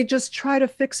 we just try to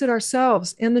fix it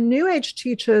ourselves. And the New Age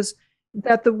teaches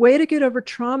that the way to get over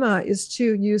trauma is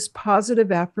to use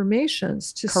positive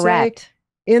affirmations, to Correct. say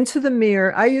into the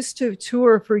mirror. I used to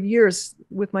tour for years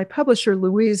with my publisher,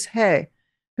 Louise Hay,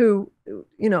 who,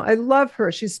 I love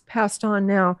her. She's passed on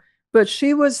now, but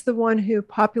she was the one who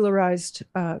popularized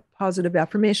positive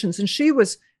affirmations. And she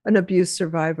was an abuse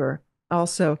survivor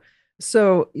also.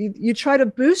 So you try to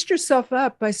boost yourself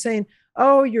up by saying,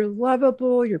 oh, you're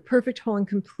lovable, you're perfect, whole, and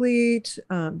complete,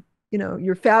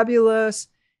 you're fabulous,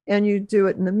 and you do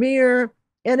it in the mirror.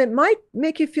 And it might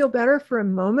make you feel better for a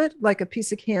moment, like a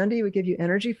piece of candy would give you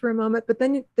energy for a moment, but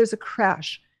then there's a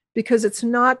crash because it's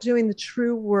not doing the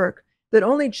true work that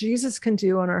only Jesus can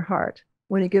do on our heart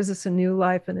when he gives us a new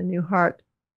life and a new heart.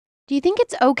 Do you think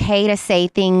it's okay to say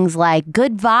things like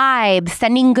good vibes,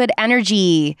 sending good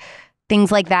energy,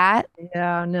 things like that?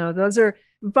 Yeah, no, those are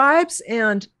vibes.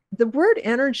 And the word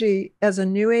energy, as a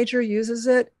New Ager uses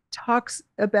it, talks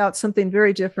about something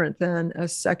very different than a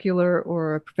secular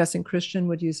or a professing Christian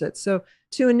would use it. So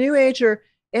to a New Ager,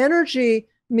 energy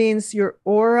means your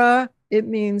aura. It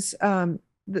means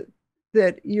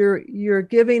that you're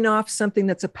giving off something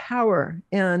that's a power.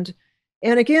 And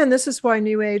again, this is why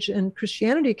New Age and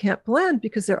Christianity can't blend,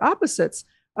 because they're opposites.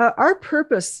 Our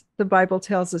purpose, the Bible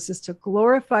tells us, is to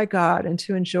glorify God and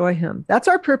to enjoy him. That's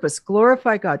our purpose,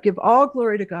 glorify God, give all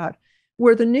glory to God.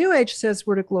 Where the New Age says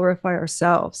we're to glorify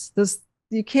ourselves.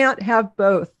 You can't have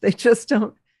both. They just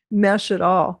don't mesh at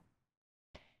all.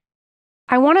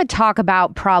 I want to talk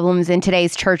about problems in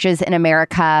today's churches in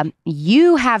America.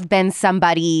 You have been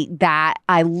somebody that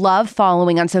I love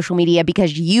following on social media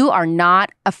because you are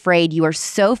not afraid. You are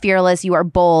so fearless. You are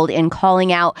bold in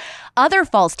calling out other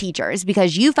false teachers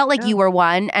because you felt like you were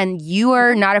one and you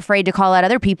are not afraid to call out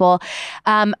other people.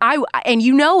 And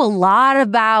you know a lot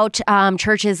about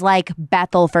churches like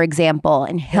Bethel, for example,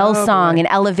 and Hillsong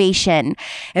and Elevation.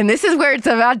 And this is where it's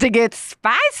about to get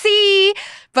spicy.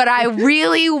 But I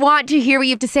really want to hear what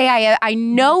you have to say. I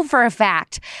know for a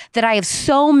fact that I have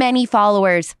so many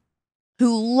followers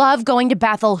who love going to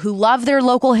Bethel, who love their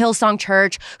local Hillsong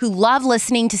church, who love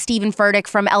listening to Stephen Furtick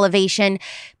from Elevation.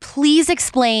 Please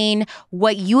explain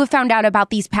what you have found out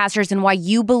about these pastors and why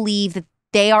you believe that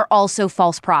they are also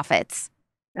false prophets.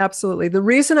 Absolutely. The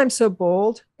reason I'm so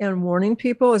bold and warning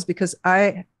people is because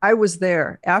I was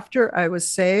there after I was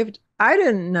saved. I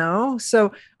didn't know.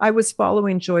 So I was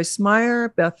following Joyce Meyer,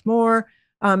 Beth Moore.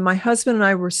 My husband and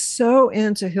I were so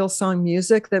into Hillsong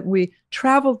music that we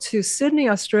traveled to Sydney,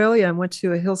 Australia, and went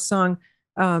to a Hillsong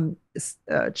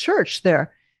church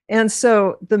there. And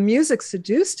so the music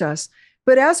seduced us.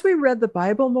 But as we read the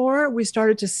Bible more, we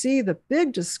started to see the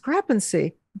big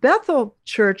discrepancy. Bethel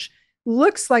Church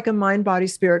looks like a mind, body,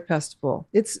 spirit festival.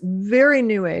 It's very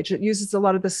New Age. It uses a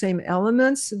lot of the same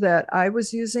elements that I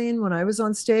was using when I was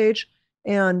on stage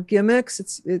and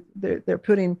gimmicks. They're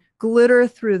putting glitter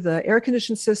through the air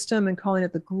conditioned system and calling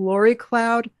it the glory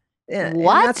cloud. What? And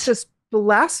that's just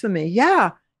blasphemy.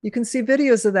 Yeah, you can see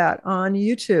videos of that on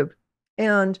YouTube.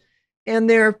 And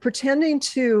they're pretending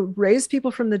to raise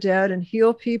people from the dead and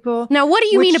heal people. Now, what do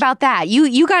you mean about that?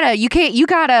 You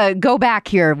gotta go back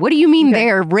here. What do you mean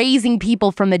they're raising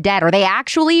people from the dead? Are they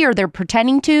actually, or they're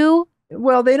pretending to?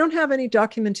 Well, they don't have any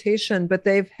documentation, but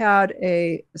they've had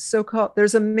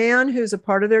there's a man who's a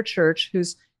part of their church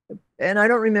and I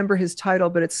don't remember his title,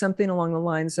 but it's something along the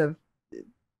lines of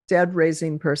dead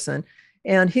raising person.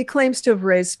 And he claims to have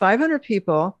raised 500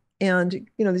 people. And,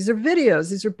 you know, these are videos,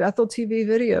 these are Bethel TV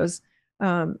videos.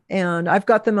 And I've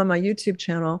got them on my YouTube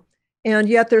channel. And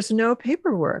yet there's no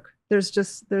paperwork.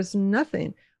 There's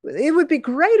nothing. It would be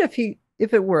great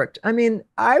if it worked. I mean,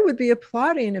 I would be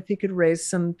applauding if he could raise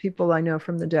some people I know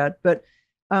from the dead. But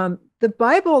the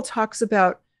Bible talks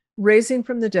about raising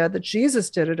from the dead, that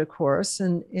Jesus did it, of course,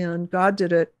 and God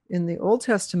did it in the Old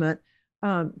Testament.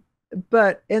 And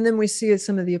then we see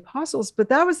some of the apostles, but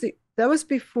that was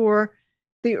before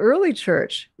the early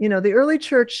church. You know, the early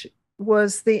church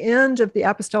was the end of the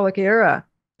apostolic era,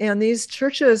 and these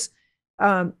churches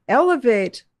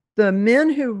elevate the men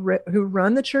who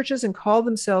run the churches and call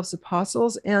themselves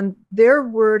apostles, and their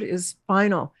word is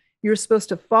final. You're supposed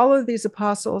to follow these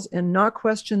apostles and not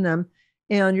question them,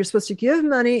 and you're supposed to give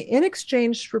money in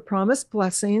exchange for promised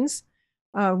blessings.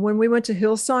 When we went to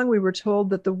Hillsong, we were told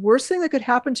that the worst thing that could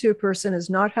happen to a person is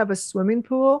not have a swimming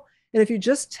pool. And if you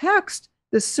just text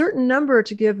this certain number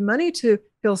to give money to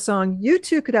Hillsong, you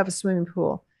too could have a swimming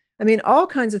pool. I mean, all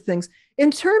kinds of things. In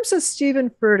terms of Stephen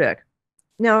Furtick,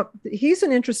 now he's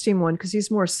an interesting one because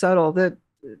he's more subtle. The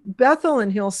Bethel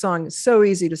and Hillsong is so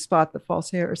easy to spot the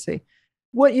false heresy.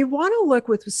 What you want to look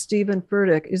with Stephen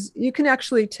Furtick is you can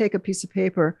actually take a piece of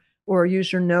paper or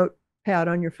use your notepad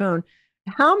on your phone.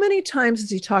 How many times does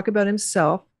he talk about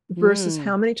himself versus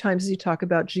how many times does he talk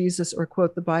about Jesus or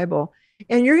quote the Bible?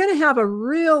 And you're going to have a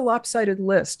real lopsided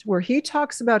list where he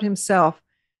talks about himself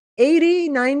 80,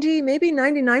 90, maybe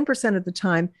 99% of the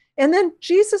time. And then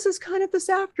Jesus is kind of this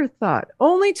afterthought,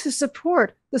 only to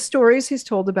support the stories he's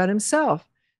told about himself.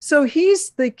 So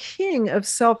he's the king of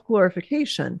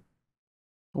self-glorification.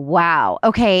 Wow.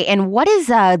 Okay. And what is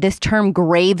this term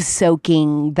grave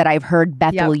soaking that I've heard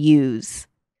Bethel use?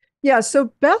 Yeah.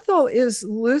 So Bethel is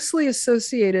loosely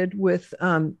associated with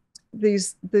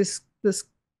this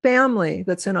family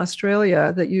that's in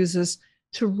Australia that uses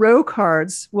tarot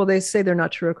cards. Well, they say they're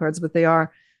not tarot cards, but they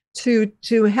are to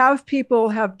have people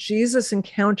have Jesus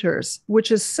encounters,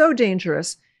 which is so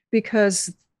dangerous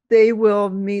because they will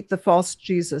meet the false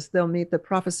Jesus. They'll meet the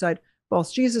prophesied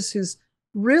false Jesus, who's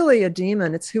really a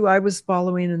demon. It's who I was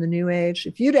following in the New Age.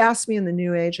 If you'd asked me in the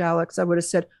New Age, Alex, I would have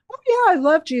said, "Oh yeah, I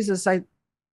love Jesus.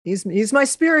 He's my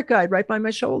spirit guide right by my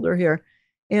shoulder here."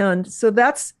 And so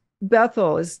that's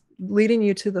Bethel, is leading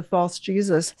you to the false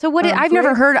Jesus. So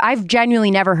I've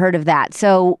genuinely never heard of that.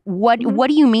 So what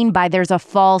do you mean by there's a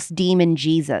false demon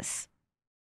Jesus?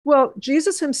 Well,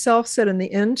 Jesus himself said in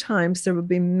the end times there will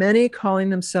be many calling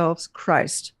themselves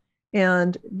Christ,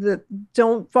 and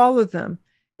don't follow them.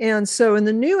 And so in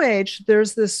the New Age,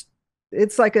 there's this,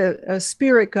 it's like a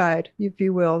spirit guide, if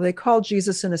you will. They call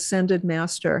Jesus an ascended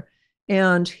master.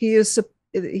 And he's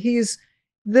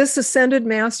this ascended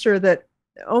master that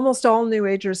almost all New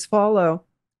Agers follow,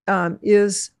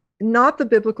 is not the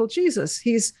biblical Jesus.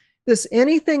 He's this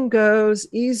anything goes,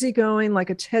 easygoing, like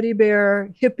a teddy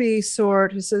bear, hippie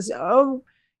sort, who says, "Oh,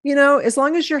 you know, as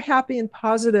long as you're happy and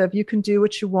positive, you can do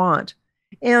what you want."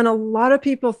 And a lot of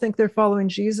people think they're following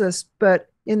Jesus, but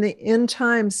in the end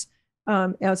times,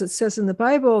 as it says in the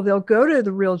Bible, they'll go to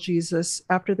the real Jesus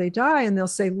after they die, and they'll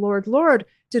say, "Lord, Lord,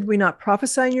 did we not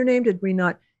prophesy in your name? Did we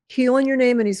not heal in your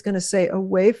name?" And he's going to say,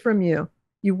 "Away from you,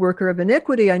 you worker of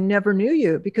iniquity, I never knew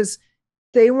you," because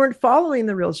they weren't following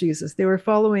the real Jesus. They were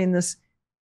following this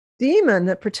demon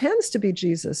that pretends to be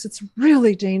Jesus. It's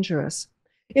really dangerous.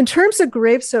 In terms of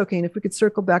grave soaking, if we could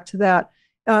circle back to that,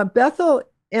 Bethel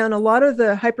and a lot of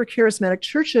the hypercharismatic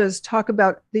churches talk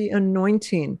about the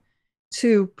anointing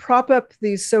to prop up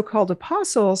these so-called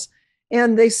apostles.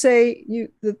 And they say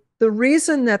the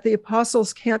reason that the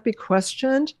apostles can't be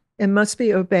questioned and must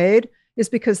be obeyed is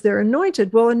because they're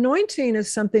anointed. Well, anointing is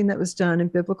something that was done in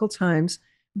biblical times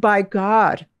by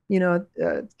God. You know,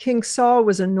 King Saul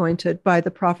was anointed by the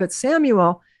prophet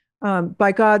Samuel,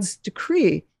 by God's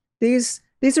decree. These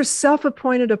are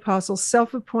self-appointed apostles,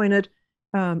 self-appointed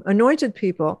anointed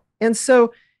people. And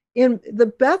so in the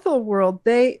Bethel world,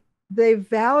 they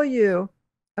value,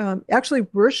 actually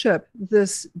worship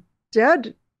this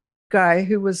dead guy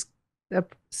who was a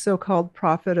so-called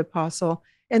prophet apostle,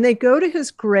 and they go to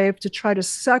his grave to try to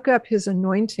suck up his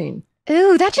anointing.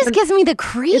 Ooh, that just gives me the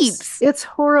creeps. It's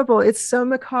horrible. It's so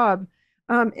macabre.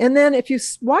 And then if you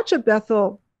watch a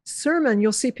Bethel sermon,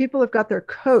 you'll see people have got their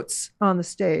coats on the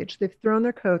stage. They've thrown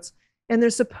their coats, and they're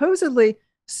supposedly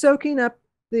soaking up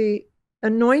the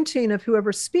anointing of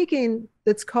whoever's speaking.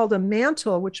 That's called a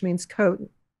mantle, which means coat.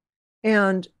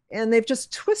 And they've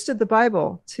just twisted the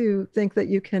Bible to think that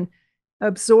you can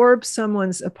absorb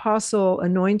someone's apostle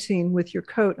anointing with your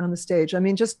coat on the stage. I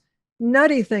mean, just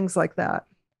nutty things like that.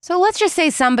 So let's just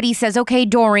say somebody says, okay,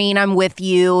 Doreen, I'm with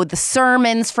you. The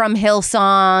sermons from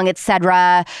Hillsong,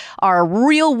 etc., are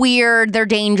real weird. They're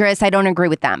dangerous. I don't agree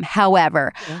with them.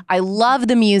 However, I love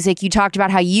the music. You talked about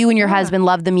how you and your husband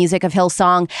love the music of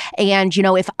Hillsong. And,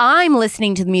 if I'm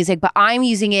listening to the music, but I'm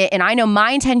using it and I know my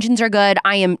intentions are good,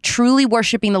 I am truly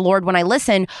worshiping the Lord when I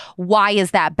listen. Why is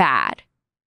that bad?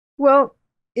 Well,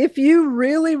 if you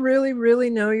really, really, really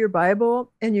know your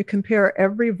Bible and you compare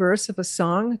every verse of a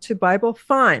song to Bible,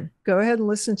 fine, go ahead and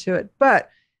listen to it. But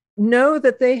know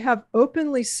that they have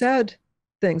openly said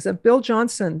things. Bill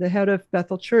Johnson, the head of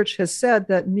Bethel Church, has said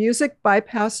that music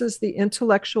bypasses the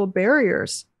intellectual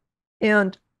barriers.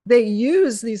 And they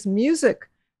use these music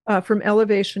from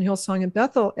Elevation, Hillsong, and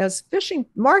Bethel as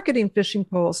marketing fishing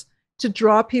poles to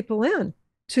draw people in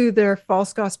to their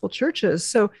false gospel churches.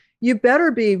 So you better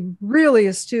be really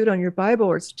astute on your Bible,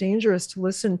 or it's dangerous to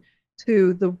listen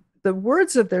to the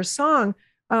words of their song.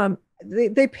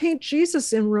 They paint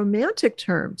Jesus in romantic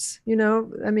terms,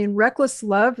 reckless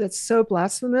love, that's so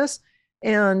blasphemous.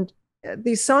 And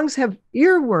these songs have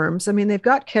earworms. They've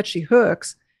got catchy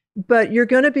hooks, but you're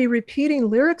going to be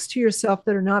repeating lyrics to yourself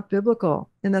that are not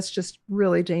biblical. And that's just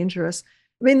really dangerous.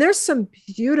 There's some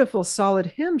beautiful, solid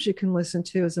hymns you can listen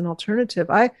to as an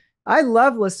alternative. I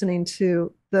love listening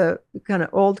to the kind of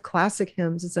old classic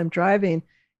hymns as I'm driving,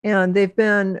 and they've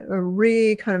been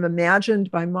kind of imagined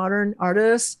by modern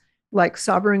artists like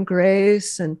Sovereign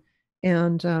Grace and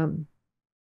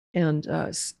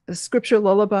scripture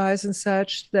lullabies and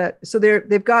such. So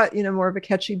they've got more of a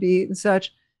catchy beat and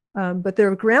such, but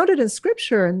they're grounded in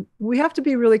scripture, and we have to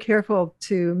be really careful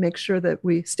to make sure that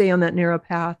we stay on that narrow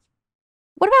path.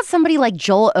 What about somebody like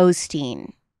Joel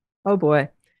Osteen? Oh boy.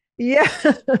 Yeah.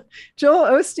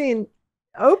 Joel Osteen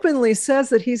openly says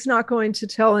that he's not going to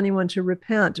tell anyone to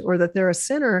repent or that they're a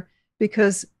sinner,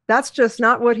 because that's just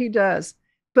not what he does.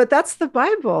 But that's the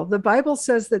Bible. The Bible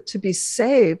says that to be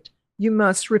saved, you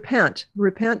must repent.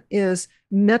 Repent is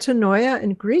metanoia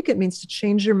in Greek. It means to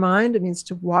change your mind. It means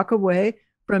to walk away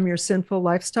from your sinful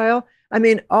lifestyle.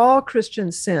 All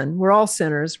Christians sin. We're all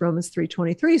sinners. Romans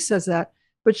 3:23 says that.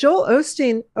 But Joel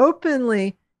Osteen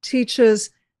openly teaches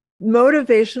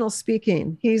motivational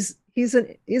speaking. He's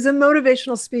a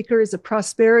motivational speaker. He's a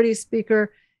prosperity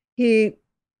speaker. He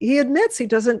admits he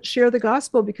doesn't share the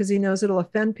gospel because he knows it'll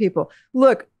offend people.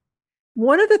 Look,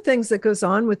 one of the things that goes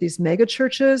on with these mega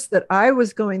churches that I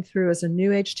was going through as a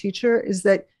New Age teacher is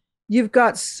that you've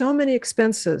got so many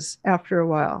expenses after a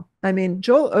while.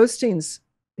 Joel Osteen's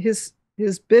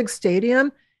his big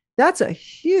stadium, that's a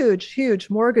huge,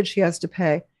 huge mortgage he has to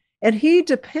pay. And he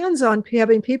depends on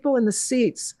having people in the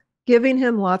seats giving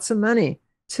him lots of money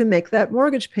to make that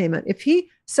mortgage payment. If he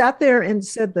sat there and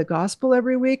said the gospel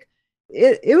every week,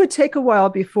 it would take a while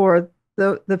before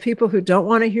the people who don't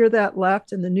want to hear that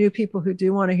left and the new people who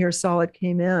do want to hear solid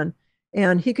came in.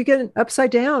 And he could get upside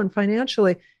down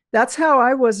financially. That's how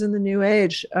I was in the New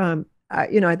Age. I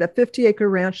had that 50-acre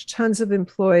ranch, tons of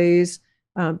employees,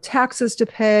 taxes to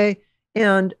pay.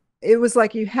 And it was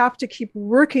like you have to keep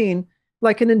working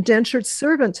like an indentured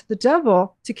servant to the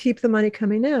devil to keep the money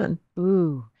coming in.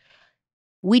 Ooh.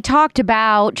 We talked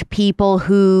about people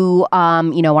who,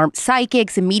 are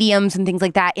psychics and mediums and things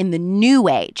like that in the New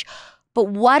Age. But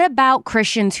what about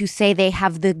Christians who say they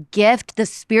have the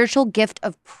spiritual gift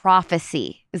of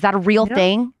prophecy? Is that a real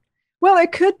thing? Well,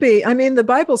 it could be. The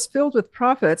Bible's filled with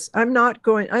prophets. I am a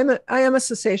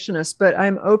cessationist, but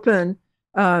I'm open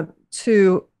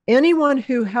to anyone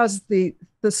who has the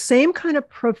same kind of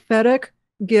prophetic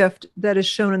gift that is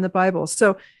shown in the Bible.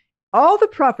 So all the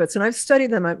prophets, and I've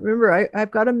studied them.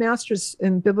 I've got a master's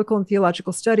in biblical and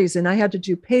theological studies, and I had to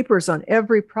do papers on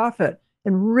every prophet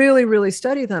and really, really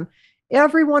study them.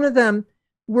 Every one of them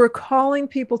were calling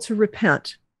people to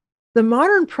repent. The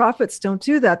modern prophets don't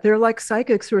do that. They're like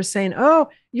psychics who are saying, oh,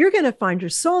 you're going to find your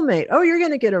soulmate. Oh, you're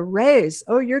going to get a raise.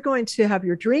 Oh, you're going to have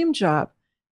your dream job.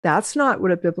 That's not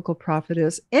what a biblical prophet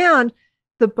is. And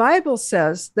the Bible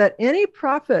says that any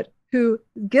prophet who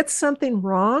gets something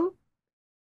wrong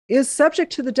is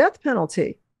subject to the death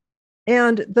penalty.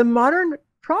 And the modern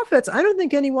prophets, I don't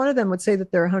think any one of them would say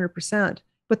that they're 100%,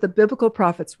 but the biblical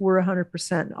prophets were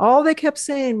 100%. All they kept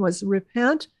saying was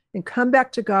repent and come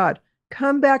back to God,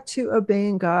 come back to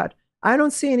obeying God. I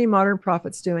don't see any modern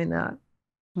prophets doing that.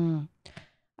 I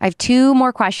have two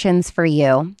more questions for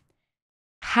you.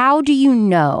 How do you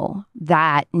know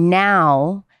that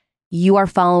now you are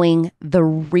following the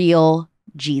real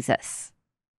Jesus?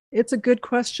 It's a good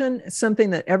question. It's something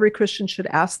that every Christian should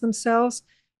ask themselves.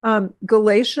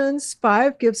 Galatians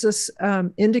 5 gives us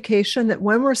indication that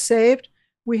when we're saved,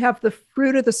 we have the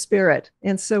fruit of the Spirit.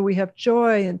 And so we have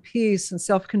joy and peace and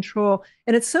self-control.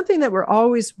 And it's something that we're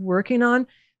always working on.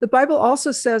 The Bible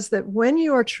also says that when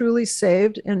you are truly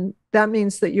saved, and that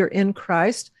means that you're in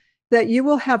Christ, that you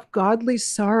will have godly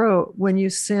sorrow when you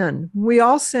sin. We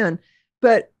all sin.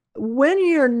 But when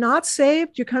you're not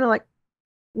saved, you're kind of like,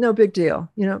 no big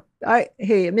deal.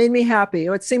 Hey, it made me happy.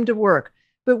 It seemed to work.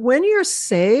 But when you're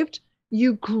saved,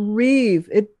 you grieve.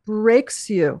 It breaks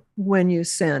you when you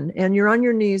sin and you're on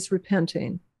your knees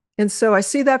repenting. And so I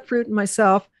see that fruit in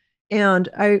myself, and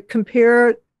I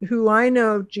compare who I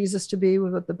know Jesus to be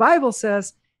with what the Bible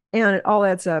says, and it all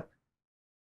adds up.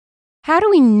 How do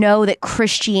we know that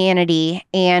Christianity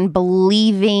and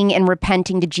believing and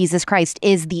repenting to Jesus Christ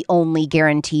is the only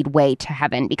guaranteed way to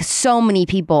heaven? Because so many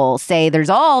people say there's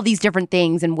all these different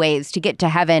things and ways to get to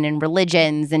heaven, and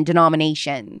religions and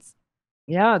denominations.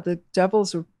 Yeah, the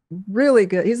devil's really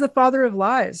good. He's the father of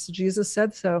lies. Jesus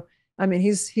said so. I mean,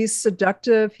 he's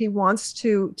seductive. He wants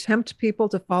to tempt people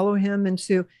to follow him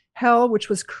into hell, which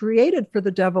was created for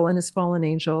the devil and his fallen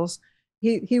angels.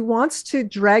 He wants to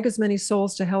drag as many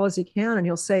souls to hell as he can, and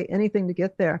he'll say anything to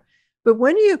get there. But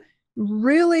when you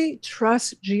really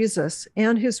trust Jesus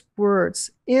and his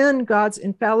words in God's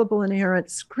infallible,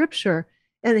 inerrant scripture,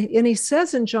 and he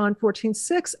says in John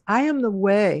 14:6, I am the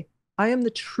way, I am the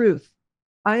truth,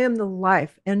 I am the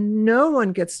life, and no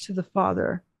one gets to the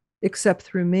Father except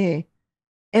through me.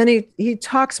 And he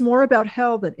talks more about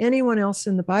hell than anyone else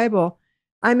in the Bible.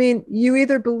 I mean, you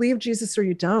either believe Jesus or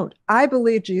you don't. I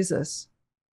believe Jesus.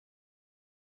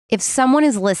 If someone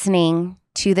is listening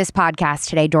to this podcast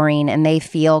today, Doreen, and they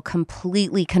feel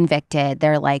completely convicted,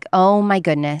 they're like, oh my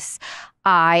goodness,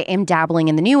 I am dabbling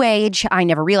in the new age. I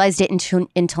never realized it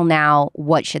until now.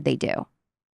 What should they do?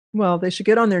 Well, they should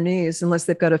get on their knees, unless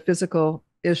they've got a physical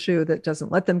issue that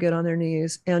doesn't let them get on their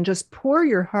knees, and just pour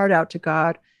your heart out to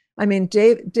God. I mean,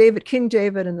 King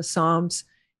David in the Psalms,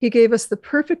 he gave us the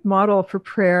perfect model for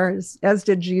prayer, as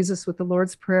did Jesus with the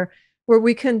Lord's Prayer, where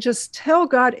we can just tell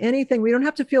God anything. We don't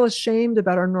have to feel ashamed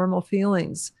about our normal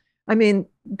feelings. I mean,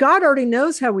 God already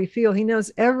knows how we feel. He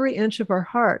knows every inch of our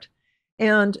heart.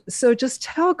 And so just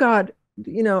tell God,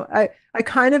 I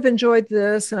kind of enjoyed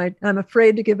this, and I'm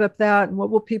afraid to give up that. And what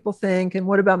will people think? And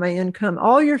what about my income?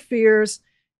 All your fears,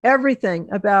 everything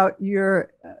about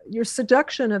your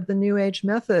seduction of the New Age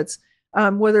methods,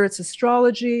 whether it's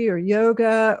astrology or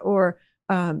yoga or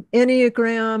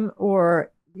Enneagram,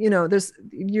 or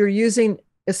you're using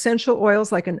essential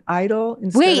oils like an idol.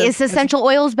 Wait, is essential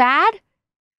oils bad?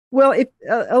 Well,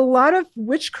 a lot of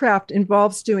witchcraft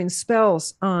involves doing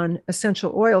spells on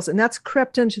essential oils, and that's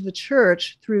crept into the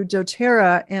church through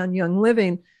doTERRA and Young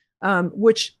Living,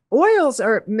 which oils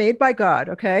are made by God,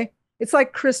 okay? It's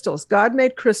like crystals. God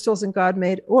made crystals and God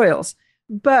made oils.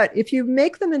 But if you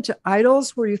make them into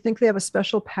idols where you think they have a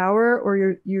special power,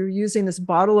 or you're using this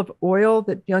bottle of oil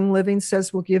that Young Living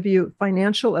says will give you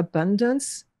financial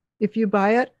abundance if you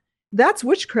buy it, that's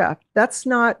witchcraft. That's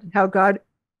not how God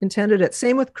intended it.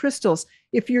 Same with crystals.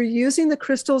 If you're using the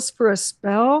crystals for a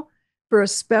spell, for a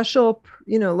special,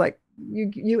 like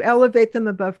you elevate them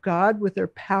above God with their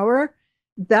power,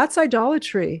 that's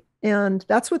idolatry. And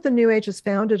that's what the New Age is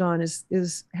founded on,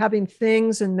 is having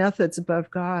things and methods above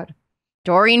God.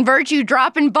 Doreen Virtue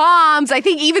dropping bombs. I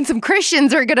think even some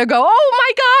Christians are going to go, oh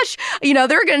my gosh,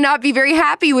 they're going to not be very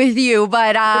happy with you.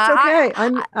 But it's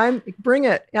okay. I'm bring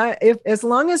it. As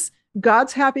long as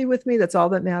God's happy with me, that's all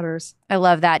that matters. I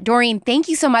love that. Doreen, thank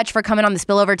you so much for coming on the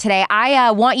Spillover today.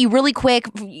 I want you really quick.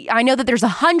 I know that there's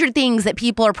 100 things that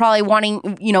people are probably wanting,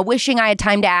 wishing I had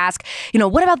time to ask.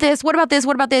 What about this? What about this?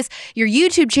 What about this? Your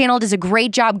YouTube channel does a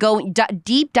great job going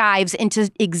deep dives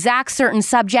into exact certain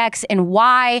subjects and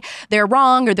why they're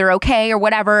wrong or they're okay or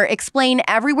whatever. Explain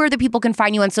everywhere that people can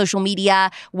find you on social media,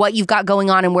 what you've got going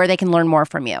on, and where they can learn more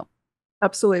from you.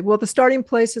 Absolutely. Well, the starting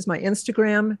place is my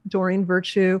Instagram, Doreen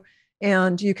Virtue.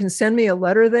 And you can send me a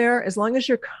letter there. As long as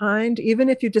you're kind, even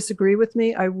if you disagree with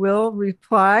me, I will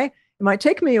reply. It might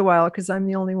take me a while because I'm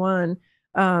the only one.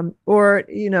 Or,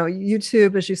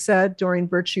 YouTube, as you said, Doreen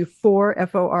Virtue 4,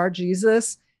 F-O-R,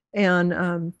 Jesus, and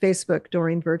Facebook,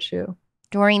 Doreen Virtue.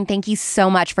 Doreen, thank you so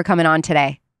much for coming on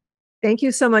today. Thank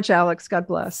you so much, Alex. God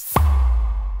bless.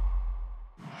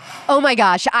 Oh my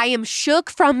gosh, I am shook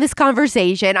from this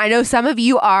conversation. I know some of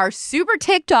you are super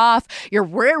ticked off. You're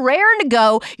raring to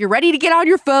go. You're ready to get on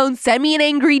your phone. Send me an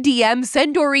angry DM.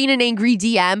 Send Doreen an angry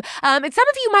DM. And some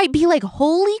of you might be like,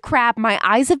 holy crap, my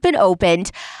eyes have been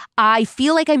opened. I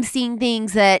feel like I'm seeing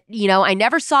things that, I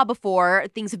never saw before.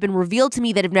 Things have been revealed to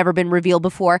me that have never been revealed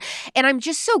before. And I'm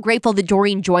just so grateful that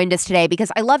Doreen joined us today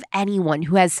because I love anyone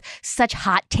who has such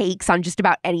hot takes on just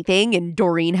about anything. And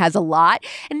Doreen has a lot.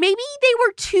 And maybe they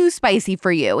were too spicy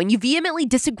for you and you vehemently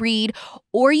disagreed,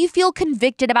 or you feel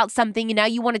convicted about something and now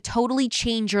you want to totally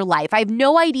change your life. I have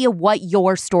no idea what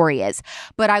your story is,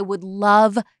 but I would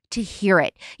love to hear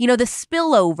it. The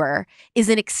Spillover is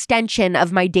an extension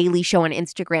of my daily show on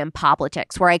Instagram,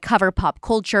 Politics, where I cover pop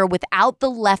culture without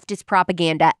the leftist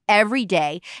propaganda every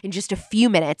day in just a few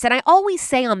minutes. And I always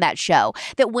say on that show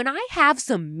that when I have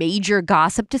some major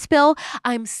gossip to spill,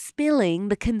 I'm spilling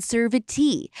the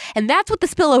Conservatea. And that's what the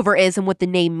Spillover is and what the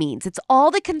name means. It's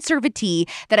all the Conservatea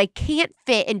that I can't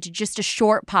fit into just a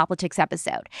short Politics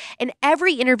episode. And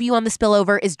every interview on the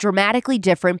Spillover is dramatically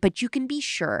different, but you can be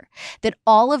sure that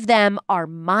all of them are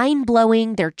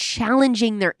mind-blowing, they're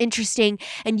challenging, they're interesting,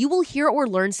 and you will hear or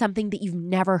learn something that you've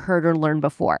never heard or learned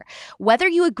before. Whether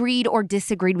you agreed or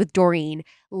disagreed with Doreen,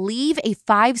 leave a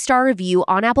 5-star review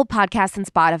on Apple Podcasts and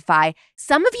Spotify.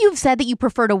 Some of you have said that you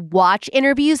prefer to watch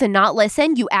interviews and not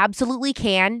listen. You absolutely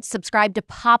can. Subscribe to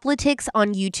Politics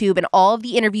on YouTube, and all of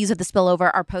the interviews of The Spillover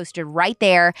are posted right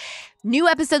there. New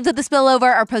episodes of The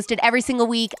Spillover are posted every single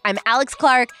week. I'm Alex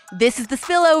Clark. This is The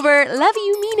Spillover. Love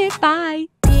you, mean it. Bye.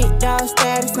 Big dog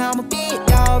status, I'm a big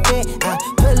dog vet. I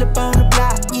pull up on the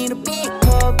block in a big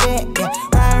Corvette. Yeah.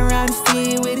 Ride around the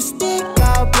city with a stick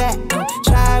all black.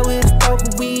 Try with a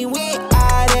stroke, we ain't with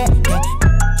all that.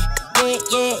 Yeah,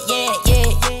 yeah, yeah, yeah.